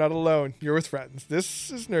 remember, you're not alone. You're with friends. This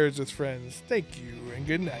is Nerds with Friends. Thank you and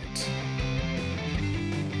good night.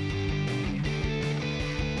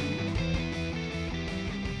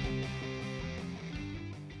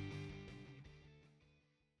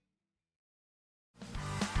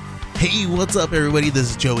 Hey, what's up, everybody? This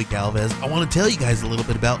is Joey Galvez. I want to tell you guys a little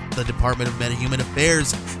bit about the Department of Metahuman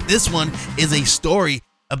Affairs. This one is a story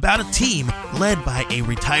about a team led by a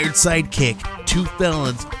retired sidekick, 2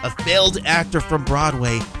 felons, a failed actor from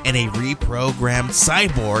Broadway, and a reprogrammed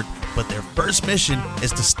cyborg. But their first mission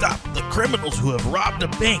is to stop the criminals who have robbed a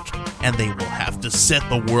bank, and they will have to set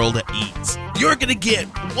the world at ease. You're going to get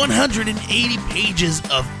 180 pages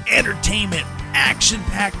of entertainment,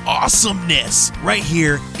 action-packed awesomeness right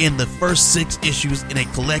here in the first 6 issues in a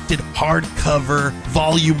collected hardcover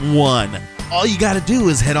volume 1. All you got to do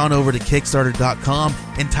is head on over to Kickstarter.com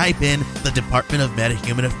and type in the Department of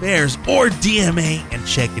Metahuman Affairs or DMA and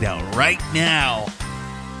check it out right now.